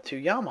great to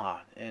Yamaha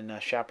in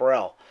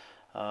Chaparral.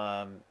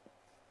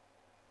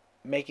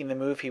 Making the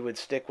move, he would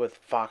stick with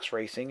Fox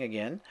Racing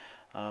again.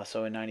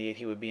 So in 98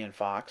 he would be in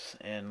Fox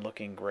and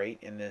looking great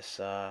in this.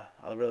 I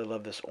really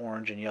love this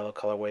orange and yellow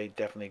colorway.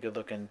 Definitely a good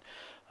looking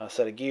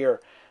set of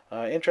gear.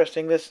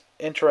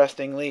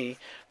 Interestingly,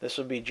 this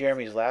would be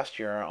Jeremy's last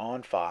year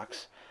on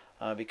Fox,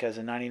 because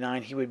in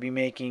 '99 he would be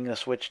making a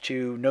switch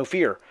to No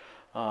Fear,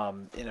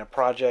 in a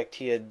project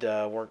he had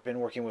been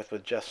working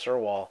with Jeff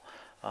Sirwall.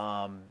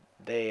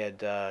 They had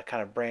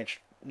kind of branched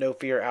No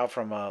Fear out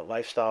from a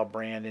lifestyle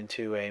brand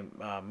into a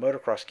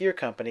motocross gear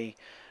company.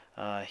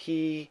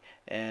 He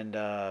and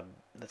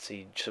let's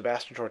see,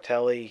 Sebastian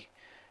Tortelli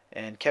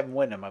and Kevin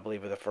Windham, I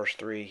believe, were the first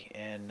three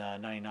in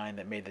 '99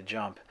 that made the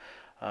jump.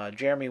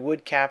 Jeremy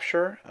would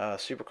capture a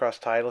Supercross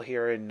title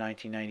here in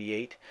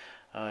 1998.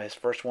 His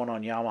first one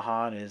on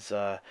Yamaha, and his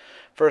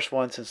first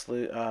one since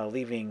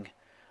leaving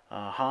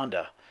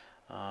Honda.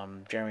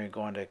 Jeremy would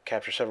go on to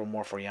capture several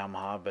more for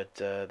Yamaha, but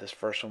this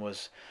first one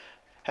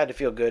had to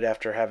feel good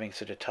after having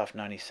such a tough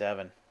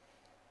 '97.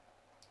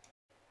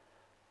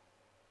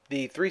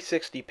 The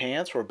 360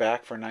 pants were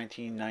back for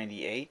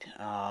 1998.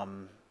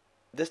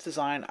 This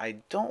design I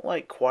don't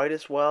like quite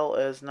as well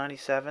as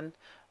 '97.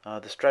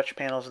 The stretch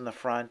panels in the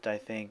front, I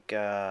think,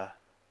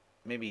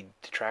 maybe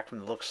detract from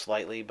the look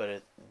slightly, but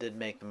it did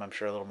make them, I'm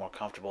sure, a little more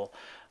comfortable.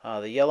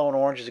 The yellow and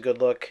orange is a good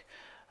look.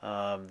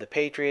 The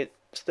Patriot,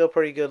 still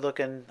pretty good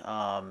looking.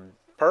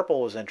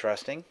 Purple was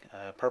interesting.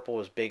 Purple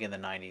was big in the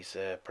 '90s.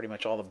 Pretty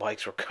much all the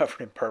bikes were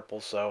covered in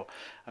purple, so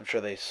I'm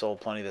sure they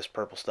sold plenty of this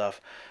purple stuff.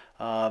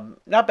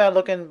 Not bad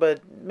looking,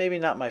 but maybe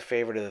not my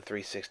favorite of the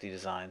 360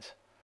 designs.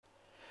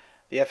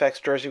 The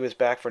FX jersey was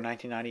back for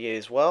 1998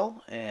 as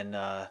well, and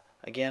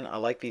again, I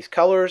like these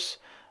colors.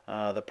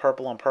 The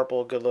purple on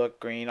purple, good look.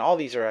 Green, all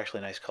these are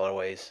actually nice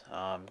colorways.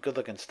 Good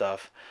looking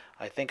stuff.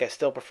 I think I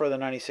still prefer the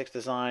 '96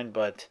 design,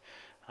 but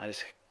I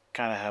just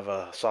kind of have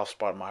a soft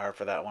spot in my heart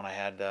for that one. I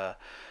had a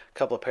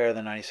couple of pair of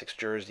the '96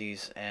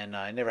 jerseys, and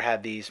I never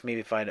had these.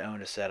 Maybe if I'd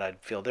owned a set, I'd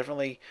feel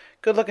differently.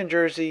 Good looking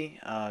jersey,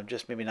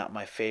 just maybe not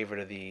my favorite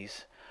of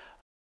these.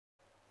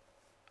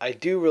 I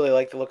do really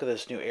like the look of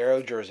this new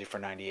Aero jersey for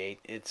 '98.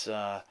 It's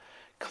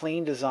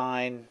clean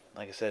design,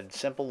 like I said,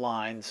 simple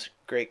lines,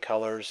 great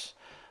colors.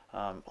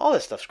 All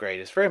this stuff's great.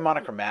 It's very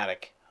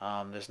monochromatic.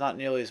 There's not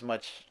nearly as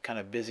much kind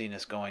of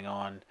busyness going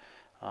on.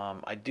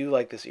 I do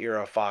like this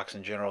era of Fox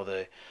in general.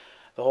 The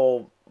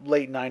whole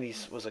late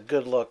 '90s was a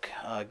good look,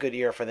 good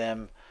era for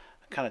them.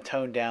 Kind of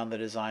toned down the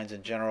designs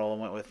in general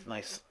and went with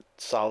nice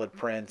solid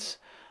prints.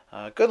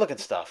 Good looking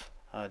stuff.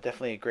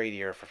 Definitely a great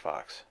era for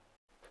Fox.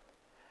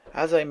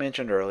 As I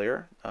mentioned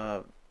earlier,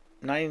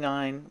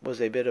 '99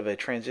 was a bit of a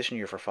transition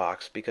year for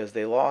Fox because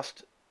they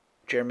lost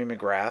Jeremy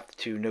McGrath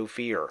to No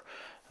Fear.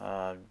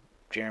 Uh,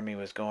 Jeremy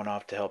was going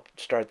off to help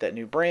start that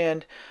new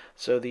brand,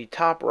 so the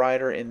top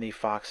rider in the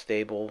Fox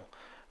stable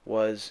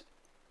was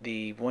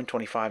the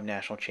 125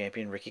 national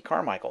champion Ricky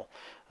Carmichael.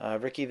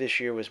 Ricky this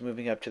year was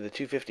moving up to the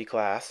 250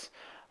 class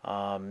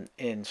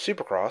in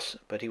Supercross,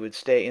 but he would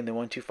stay in the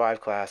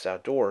 125 class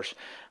outdoors.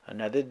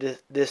 Now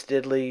this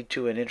did lead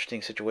to an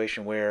interesting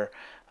situation where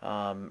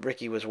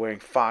Ricky was wearing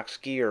Fox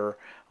gear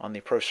on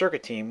the pro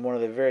circuit team. One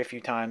of the very few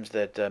times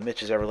that Mitch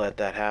has ever let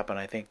that happen.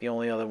 I think the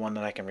only other one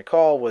that I can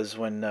recall was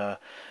when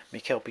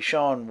Mikel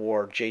Pichon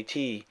wore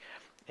JT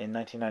in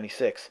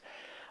 1996.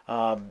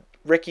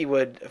 Ricky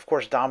would, of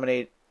course,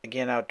 dominate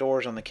again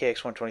outdoors on the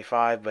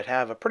KX125, but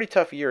have a pretty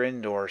tough year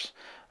indoors.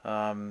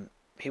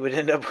 He would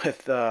end up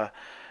with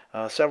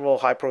several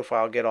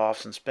high-profile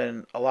get-offs and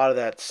spend a lot of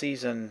that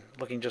season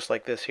looking just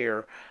like this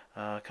here,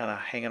 kind of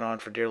hanging on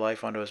for dear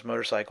life onto his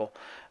motorcycle.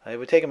 It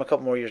would take him a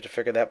couple more years to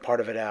figure that part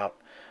of it out.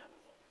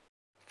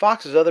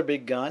 Fox's other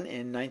big gun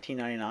in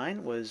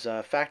 1999 was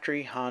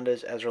factory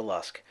Honda's Ezra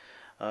Lusk.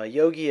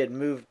 Yogi had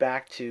moved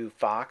back to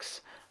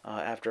Fox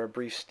after a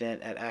brief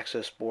stint at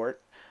AXO Sport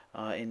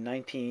in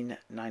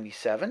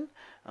 1997.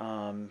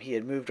 He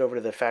had moved over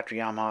to the factory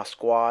Yamaha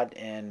squad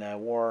and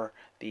wore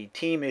the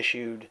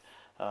team-issued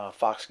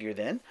Fox gear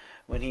then.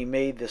 When he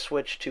made the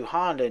switch to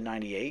Honda in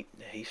 '98,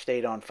 he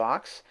stayed on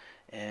Fox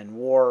and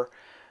wore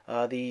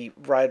the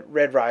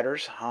Red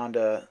Riders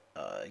Honda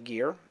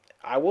gear.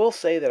 I will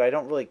say that I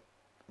don't really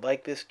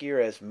like this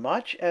gear as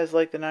much as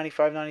like the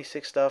 '95,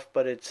 '96 stuff,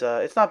 but it's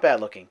not bad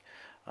looking.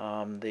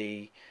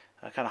 The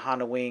kind of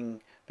Honda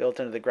wing built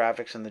into the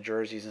graphics and the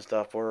jerseys and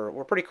stuff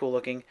were pretty cool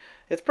looking.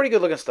 It's pretty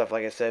good looking stuff,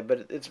 like I said,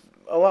 but it's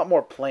a lot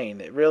more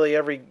plain. Really,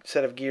 every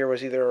set of gear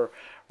was either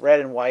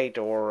red and white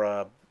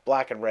or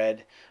black and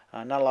red.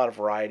 Not a lot of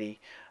variety.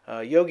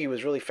 Yogi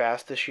was really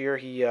fast this year.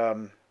 He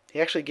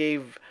actually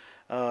gave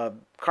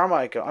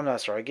Carmichael, I'm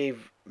not sorry,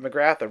 gave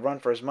McGrath a run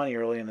for his money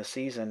early in the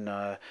season,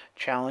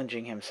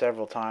 challenging him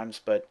several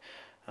times, but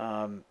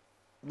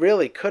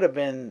really could have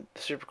been the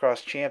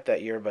Supercross champ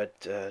that year,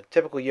 but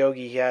typical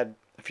Yogi, he had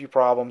a few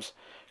problems.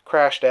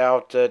 Crashed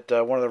out at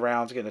one of the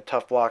rounds, getting a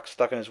tough block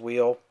stuck in his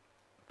wheel.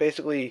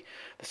 Basically,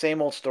 the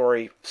same old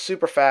story.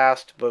 Super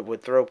fast, but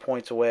would throw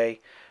points away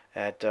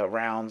at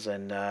rounds,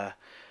 and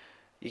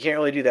you can't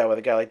really do that with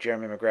a guy like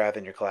Jeremy McGrath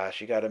in your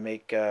class. You got to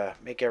make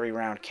every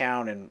round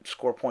count and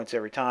score points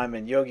every time.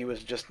 And Yogi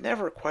was just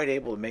never quite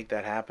able to make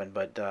that happen.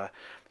 But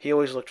he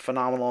always looked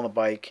phenomenal on the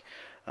bike.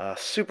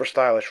 Super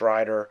stylish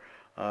rider.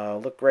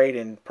 Looked great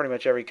in pretty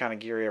much every kind of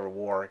gear he ever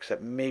wore,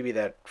 except maybe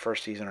that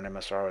first season on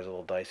MSR was a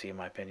little dicey in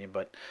my opinion.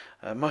 But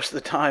most of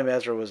the time,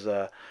 Ezra was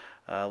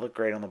looked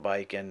great on the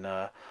bike and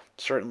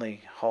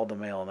certainly hauled the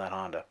mail in that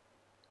Honda.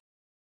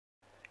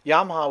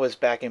 Yamaha was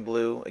back in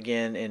blue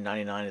again in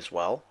 '99 as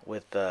well,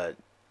 with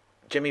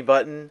Jimmy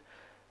Button,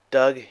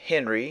 Doug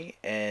Henry,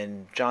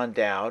 and John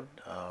Dowd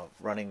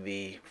running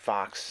the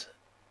Fox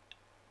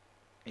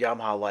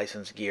Yamaha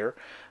licensed gear.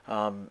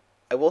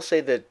 I will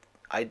say that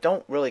I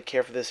don't really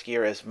care for this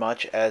gear as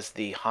much as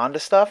the Honda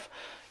stuff,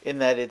 in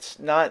that it's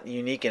not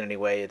unique in any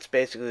way. It's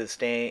basically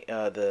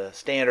the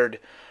standard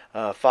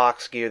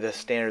Fox gear, the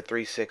standard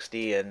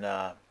 360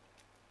 and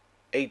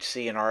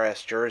HC and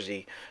RS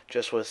jersey,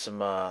 just with some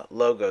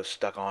logos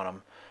stuck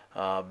on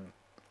them.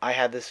 I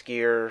had this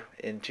gear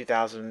in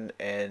 2000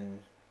 and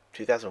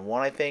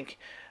 2001, I think,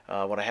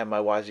 when I had my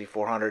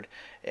YZ400,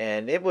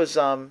 and it was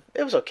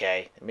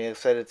okay. I mean, like I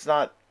said, it's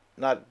not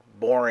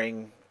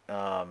boring.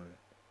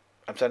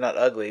 I'm sorry, not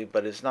ugly,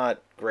 but it's not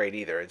great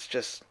either. It's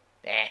just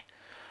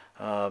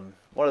one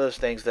of those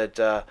things that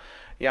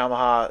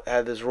Yamaha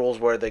had these rules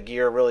where the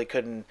gear really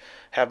couldn't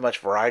have much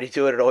variety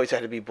to it. It always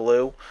had to be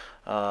blue.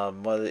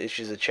 One of the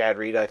issues that Chad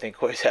Reed, I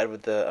think, always had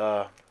with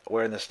the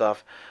wearing the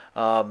stuff.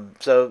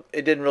 So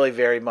it didn't really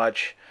vary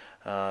much.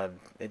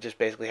 It just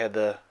basically had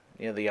the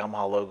the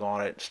Yamaha logo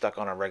on it stuck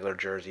on a regular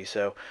jersey.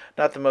 So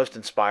not the most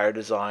inspired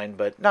design,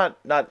 but not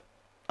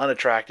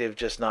unattractive,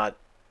 just not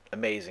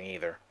amazing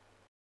either.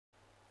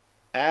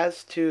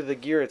 As to the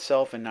gear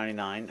itself in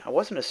 '99, I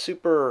wasn't a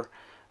super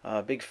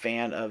big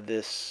fan of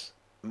this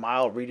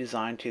mild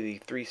redesign to the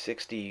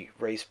 360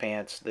 race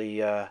pants.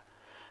 The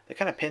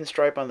kind of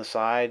pinstripe on the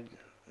side,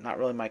 not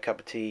really my cup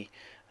of tea.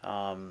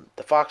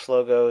 The Fox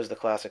logo is the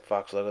classic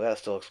Fox logo. That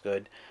still looks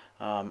good.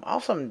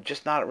 Also, I'm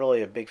just not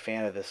really a big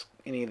fan of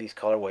any of these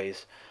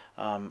colorways.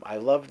 I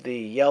loved the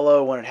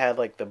yellow when it had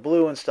like the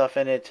blue and stuff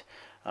in it,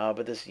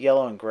 but this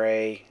yellow and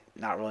gray,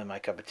 not really my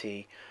cup of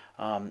tea.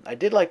 I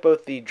did like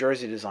both the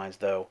jersey designs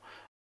though.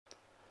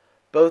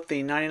 Both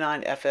the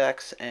 '99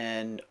 FX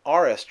and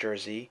RS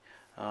jersey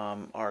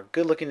are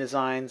good looking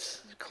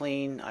designs,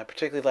 clean. I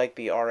particularly like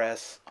the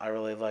RS. I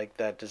really like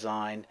that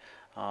design.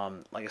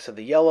 Like I said,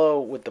 the yellow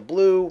with the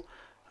blue,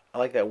 I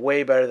like that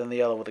way better than the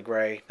yellow with the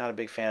gray. Not a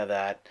big fan of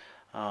that.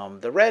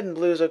 The red and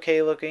blue is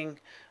okay looking.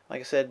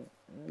 Like I said,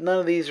 none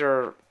of these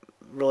are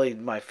really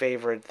my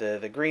favorite.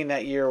 The green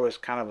that year was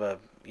kind of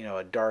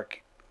a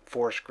dark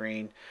forest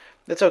green.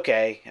 It's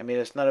okay. I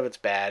mean, none of it's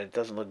bad. It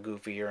doesn't look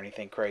goofy or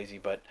anything crazy,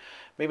 but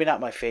maybe not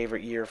my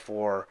favorite year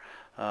for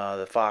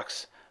the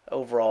Fox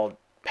overall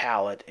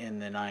palette in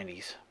the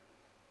 '90s.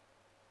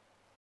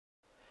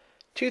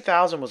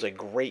 2000 was a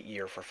great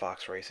year for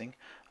Fox Racing.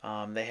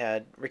 They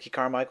had Ricky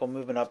Carmichael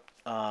moving up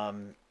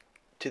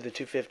to the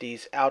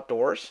 250s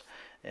outdoors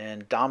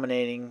and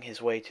dominating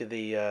his way to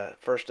the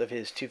first of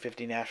his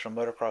 250 National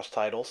Motocross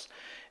titles.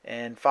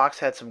 And Fox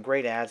had some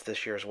great ads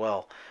this year as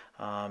well.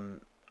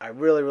 I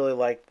really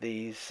liked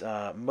these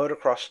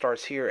Motocross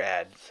Starts Here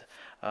ads.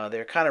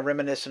 They're kind of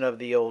reminiscent of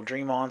the old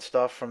Dream On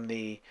stuff from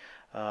the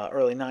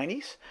early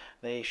 '90s.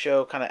 They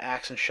show kind of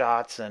action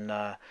shots and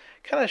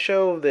kind of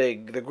show the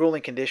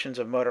grueling conditions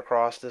of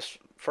motocross. This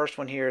first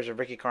one here is of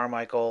Ricky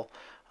Carmichael.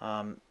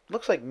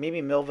 Looks like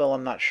maybe Millville,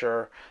 I'm not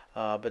sure,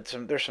 but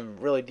there's some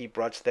really deep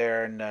ruts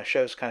there, and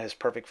shows kind of his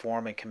perfect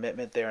form and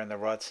commitment there in the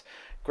ruts.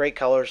 Great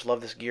colors,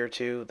 love this gear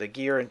too. The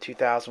gear in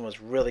 2000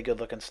 was really good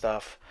looking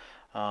stuff.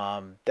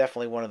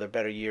 Definitely one of the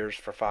better years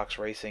for Fox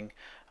Racing.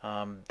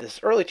 This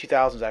early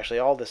 2000s, actually,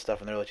 all this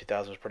stuff in the early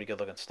 2000s was pretty good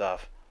looking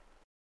stuff.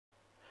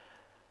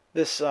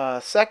 This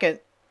second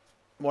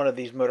one of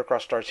these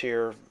Motocross Starts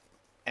Here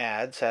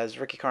ads has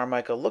Ricky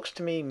Carmichael. Looks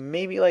to me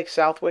maybe like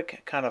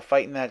Southwick, kind of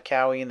fighting that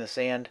Cowie in the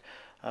sand.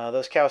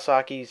 Those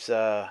Kawasaki's,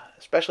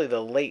 especially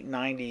the late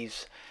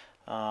 '90s,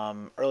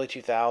 early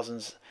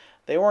 2000s,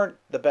 they weren't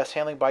the best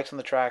handling bikes on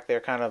the track.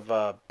 They're kind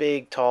of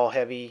big, tall,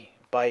 heavy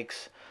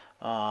bikes.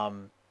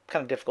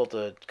 Kind of difficult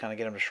to kind of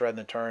get them to shred in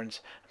the turns.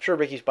 I'm sure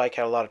Ricky's bike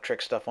had a lot of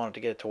trick stuff on it to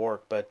get it to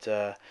work, but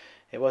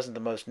it wasn't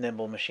the most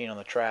nimble machine on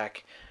the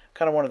track.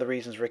 Kind of one of the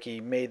reasons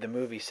Ricky made the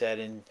movie set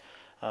in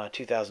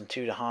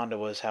 2002 to Honda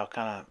was how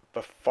kind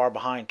of far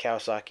behind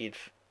Kawasaki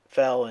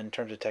fell in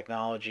terms of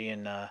technology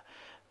and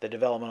the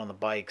development on the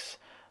bikes.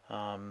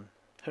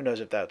 Who knows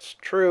if that's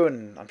true,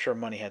 and I'm sure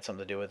money had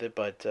something to do with it,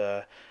 but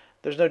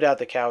there's no doubt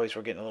the Cowies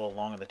were getting a little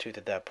long in the tooth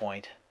at that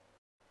point.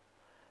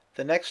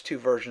 The next two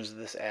versions of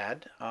this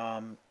ad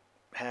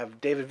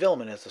have David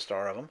Villeman as the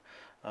star of them.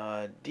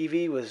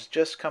 DV was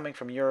just coming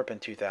from Europe in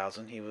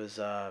 2000. He was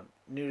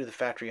new to the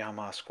factory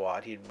Yamaha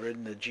squad. He'd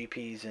ridden the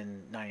GPs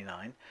in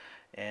 '99,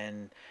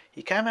 and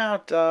he came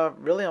out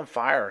really on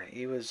fire.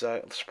 He was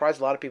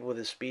surprised a lot of people with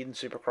his speed in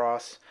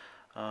Supercross,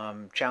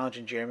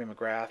 challenging Jeremy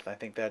McGrath. I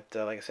think that,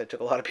 like I said, took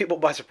a lot of people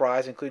by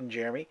surprise, including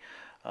Jeremy.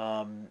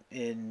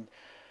 In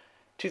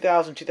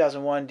 2000,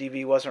 2001,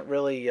 DV wasn't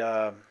really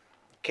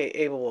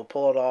able to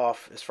pull it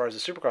off as far as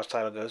the Supercross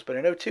title goes, but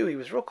in '02 he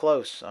was real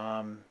close.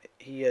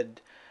 He had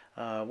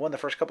won the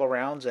first couple of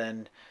rounds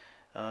and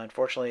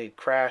unfortunately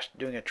crashed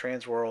doing a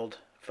Trans World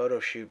photo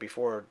shoot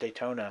before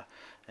Daytona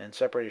and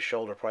separated his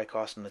shoulder, probably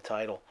cost him the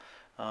title.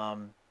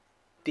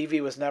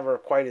 DV was never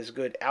quite as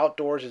good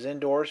outdoors as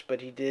indoors,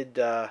 but he did.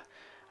 I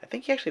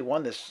think he actually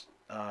won this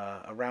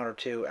a round or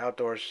two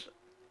outdoors,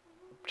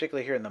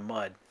 particularly here in the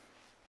mud.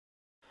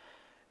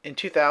 In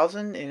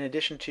 2000, in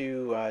addition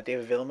to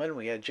David Villeman,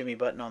 we had Jimmy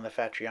Button on the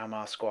Factory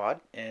Yamaha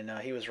squad, and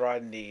he was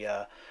riding the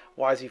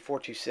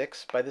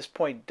YZ426. By this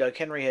point, Doug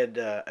Henry had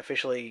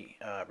officially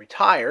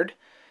retired,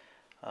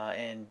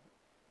 and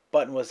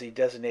Button was the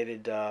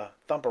designated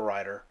thumper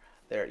rider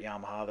there at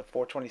Yamaha. The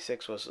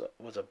 426 was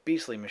a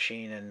beastly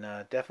machine, and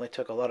definitely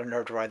took a lot of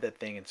nerve to ride that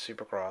thing in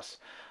Supercross.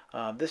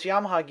 This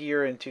Yamaha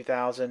gear in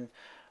 2000,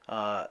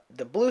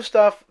 the blue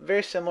stuff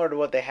very similar to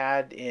what they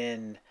had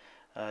in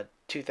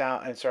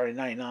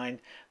 99.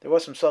 There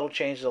was some subtle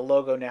changes. The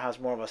logo now has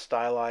more of a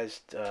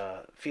stylized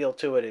feel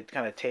to it. It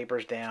kind of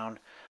tapers down,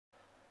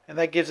 and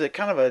that gives it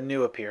kind of a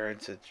new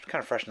appearance. It's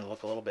kind of freshened the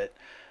look a little bit.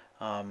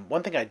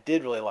 One thing I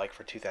did really like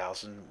for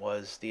 2000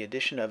 was the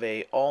addition of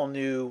a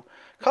all-new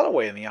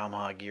colorway in the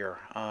Yamaha gear.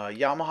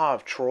 Yamaha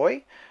of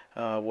Troy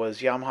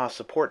was Yamaha's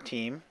support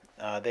team.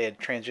 They had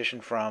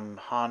transitioned from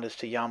Hondas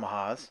to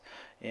Yamahas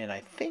in, I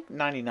think,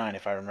 99,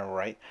 if I remember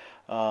right.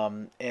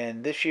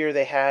 And this year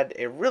they had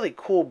a really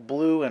cool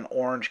blue and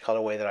orange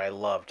colorway that I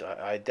loved.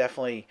 I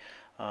definitely,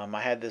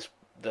 I had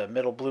the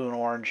middle blue and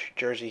orange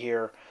jersey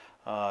here.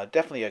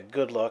 Definitely a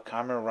good look. I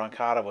remember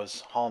Roncada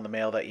was hauling the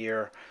mail that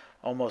year,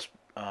 almost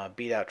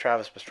beat out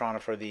Travis Pastrana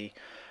for the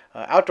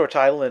outdoor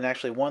title, and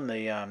actually won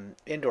the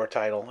indoor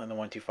title in the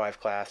 125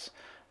 class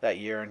that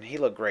year, and he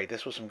looked great.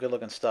 This was some good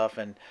looking stuff,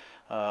 and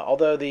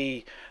although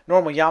the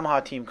normal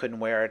Yamaha team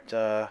couldn't wear it,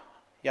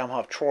 Yamaha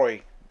of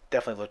Troy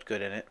definitely looked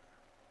good in it.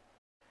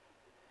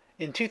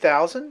 In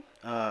 2000,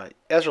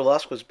 Ezra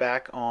Lusk was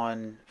back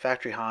on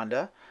factory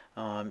Honda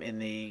in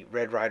the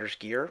Red Riders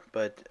gear,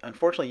 but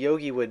unfortunately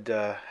Yogi would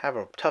have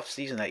a tough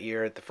season that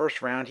year. At the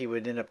first round, he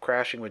would end up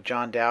crashing with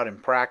John Dowd in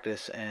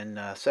practice and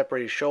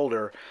separate his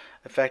shoulder,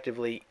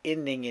 effectively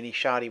ending any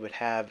shot he would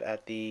have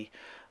at the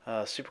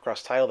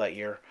Supercross title that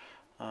year.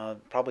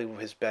 Probably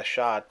his best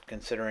shot,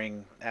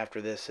 considering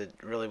after this it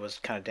really was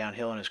kind of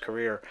downhill in his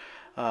career.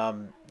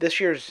 This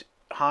year's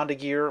Honda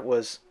gear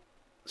was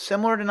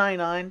similar to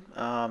 99.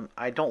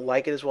 I don't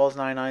like it as well as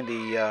 99.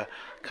 The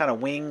kind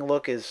of wing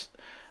look is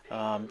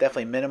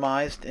definitely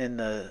minimized in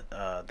the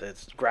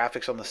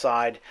graphics on the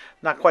side.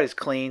 Not quite as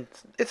clean.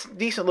 It's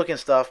decent looking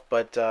stuff,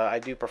 but I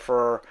do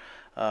prefer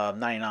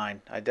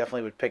 99. I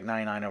definitely would pick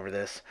 99 over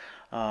this.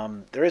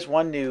 There is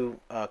one new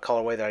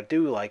colorway that I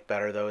do like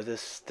better, though.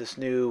 This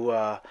new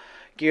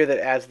gear that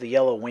adds the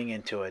yellow wing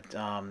into it.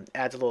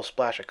 Adds a little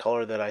splash of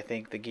color that I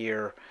think the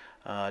gear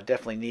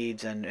definitely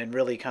needs, and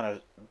really kind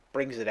of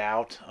brings it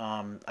out.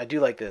 I do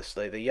like this.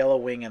 The yellow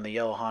wing and the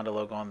yellow Honda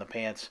logo on the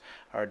pants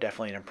are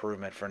definitely an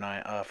improvement for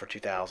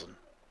 2000.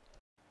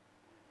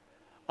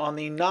 On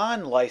the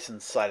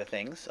non-licensed side of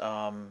things,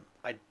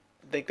 I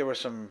think there were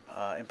some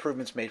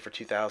improvements made for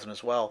 2000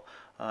 as well.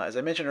 As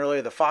I mentioned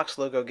earlier, the Fox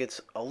logo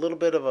gets a little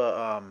bit of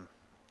a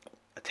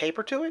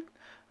taper to it,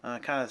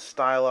 kind of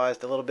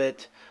stylized a little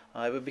bit.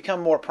 It would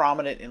become more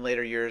prominent in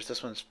later years.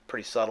 This one's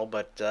pretty subtle,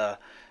 but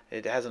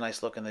it has a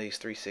nice look in these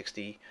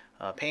 360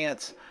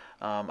 pants.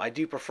 I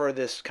do prefer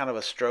this kind of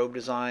a strobe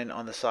design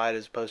on the side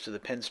as opposed to the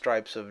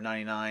pinstripes of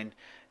 99.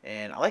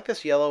 And I like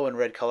this yellow and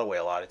red colorway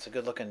a lot. It's a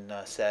good looking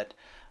set.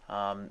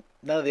 None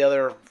of the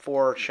other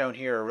four shown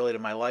here are really to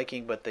my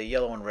liking, but the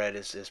yellow and red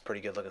is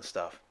pretty good looking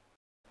stuff.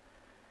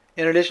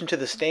 In addition to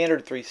the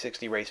standard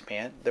 360 race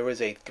pant, there was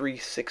a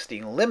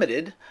 360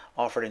 limited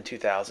offered in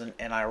 2000,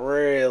 and I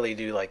really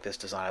do like this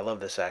design. I love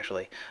this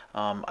actually.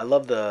 I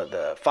love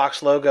the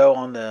Fox logo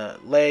on the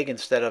leg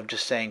instead of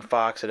just saying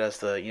Fox. It has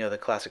the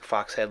classic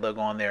Fox head logo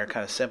on there,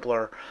 kind of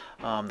simpler.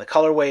 The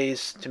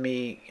colorways to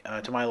me,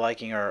 to my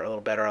liking, are a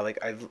little better.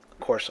 Of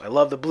course, I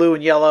love the blue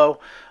and yellow.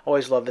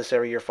 Always love this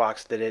every year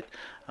Fox did it.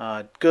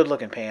 Good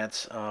looking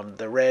pants.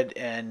 The red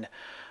and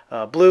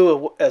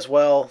blue as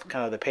well,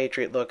 kind of the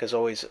Patriot look, is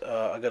always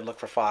a good look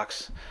for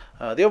Fox.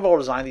 The overall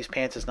design of these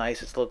pants is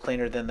nice. It's a little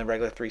cleaner than the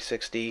regular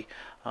 360.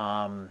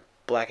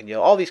 Black and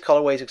yellow. All these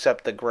colorways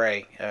except the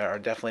gray are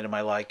definitely to my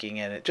liking,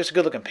 and it's just a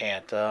good looking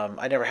pant.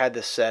 I never had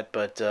this set,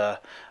 but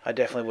I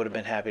definitely would have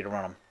been happy to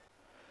run them.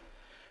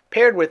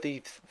 Paired with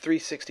the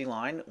 360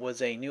 line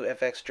was a new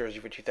FX jersey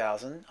for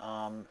 2000.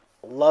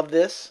 Love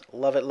this.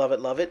 Love it, love it,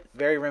 love it.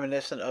 Very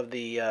reminiscent of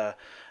the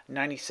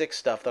 96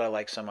 stuff that I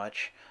like so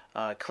much.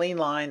 Clean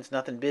lines,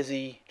 nothing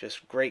busy,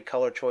 just great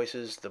color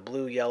choices. The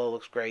blue, yellow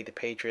looks great. The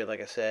Patriot,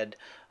 like I said,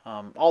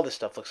 all this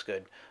stuff looks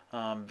good.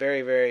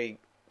 Very, very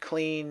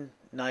clean,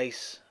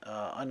 nice,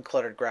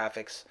 uncluttered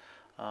graphics.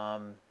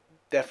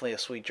 Definitely a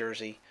sweet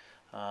jersey.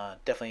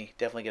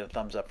 Definitely get a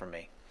thumbs up from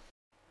me.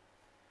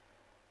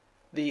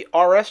 The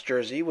RS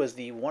jersey was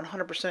the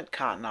 100%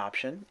 cotton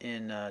option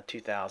in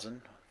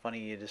 2000. Funny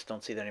you just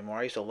don't see that anymore.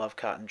 I used to love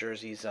cotton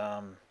jerseys.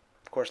 Of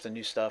course, the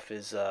new stuff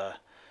is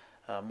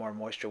more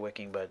moisture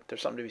wicking, but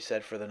there's something to be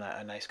said for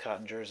a nice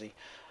cotton jersey.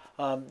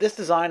 This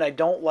design I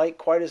don't like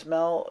quite as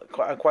well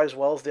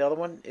as the other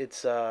one.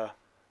 It's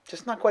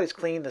just not quite as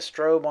clean. The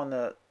strobe on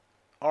the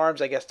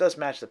arms, I guess, does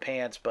match the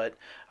pants, but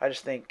I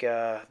just think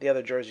the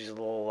other jersey's a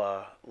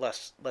little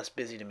less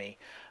busy to me.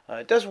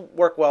 It does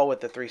work well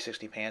with the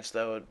 360 pants,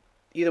 though.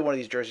 Either one of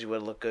these jerseys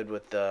would look good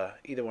with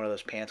either one of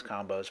those pants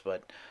combos,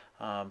 but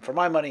for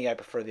my money, I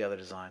prefer the other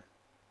design.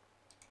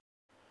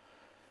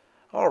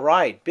 All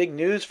right, big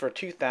news for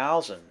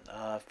 2000.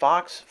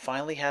 Fox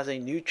finally has a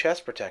new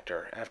chest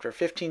protector. After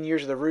 15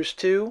 years of the Roost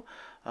 2,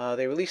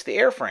 they released the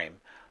airframe.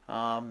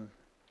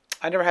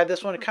 I never had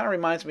this one. It kind of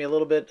reminds me a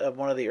little bit of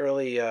one of the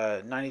early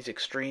 90s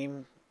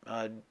Extreme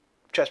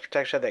chest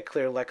protectors. Had that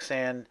clear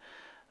Lexan.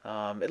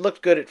 It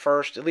looked good at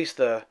first, at least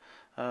the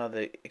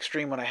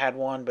Extreme when I had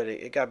one, but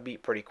it got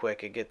beat pretty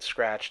quick. It gets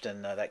scratched,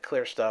 and that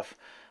clear stuff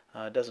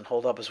doesn't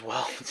hold up as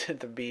well to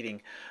the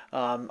beating.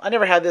 I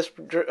never had this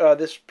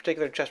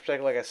particular chest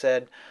protector, like I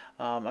said.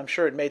 I'm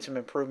sure it made some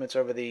improvements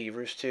over the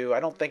Roost 2.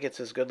 I don't think it's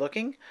as good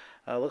looking.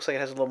 Looks like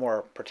it has a little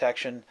more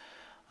protection.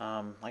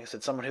 Like I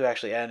said, someone who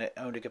actually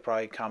owned it could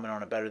probably comment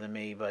on it better than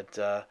me, but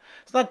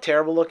it's not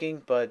terrible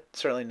looking, but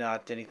certainly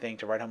not anything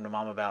to write home to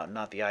mom about, and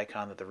not the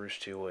icon that the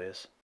Roost 2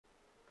 is.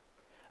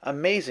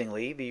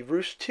 Amazingly, the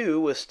Roost 2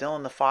 was still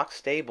in the Fox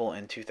stable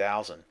in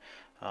 2000.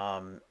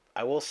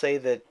 I will say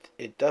that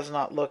it does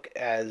not look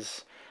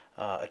as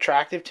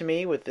attractive to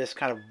me with this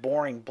kind of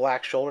boring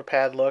black shoulder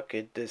pad look.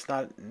 It's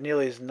not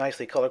nearly as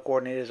nicely color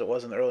coordinated as it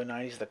was in the early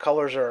 90s. The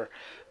colors are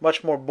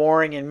much more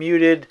boring and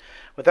muted.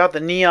 Without the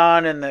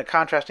neon and the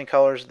contrasting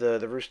colors,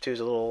 the Roost 2 is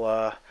a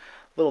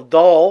little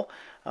dull.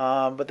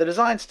 But the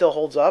design still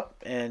holds up,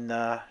 and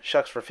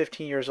shucks, for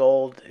 15 years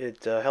old,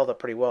 it held up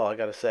pretty well, I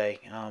gotta say.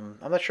 I'm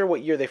not sure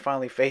what year they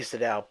finally phased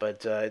it out,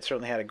 but it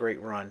certainly had a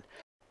great run.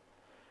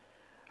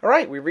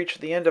 Alright, we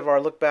reached the end of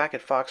our look back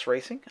at Fox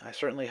Racing. I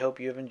certainly hope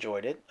you have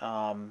enjoyed it.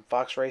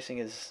 Fox Racing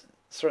is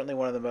certainly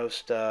one of the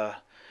most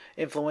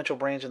influential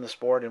brands in the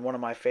sport, and one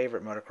of my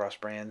favorite motocross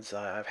brands.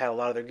 I've had a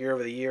lot of their gear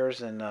over the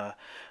years, and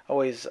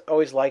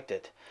always liked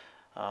it.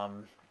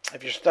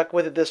 If you're stuck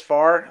with it this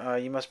far,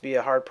 you must be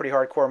a pretty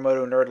hardcore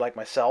moto nerd like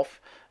myself,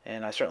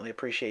 and I certainly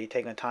appreciate you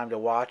taking the time to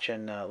watch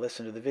and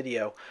listen to the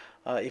video.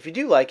 If you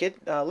do like it,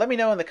 let me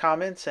know in the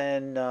comments,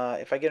 and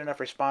if I get enough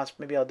response,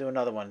 maybe I'll do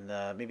another one,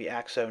 maybe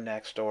AXO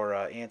next, or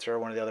Answer,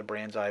 one of the other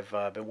brands I've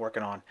been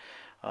working on.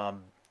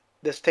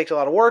 This takes a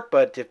lot of work,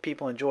 but if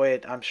people enjoy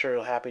it, I'm sure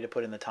they're happy to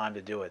put in the time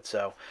to do it.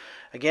 So,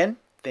 again,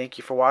 thank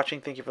you for watching,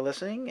 thank you for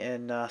listening,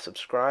 and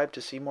subscribe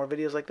to see more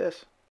videos like this.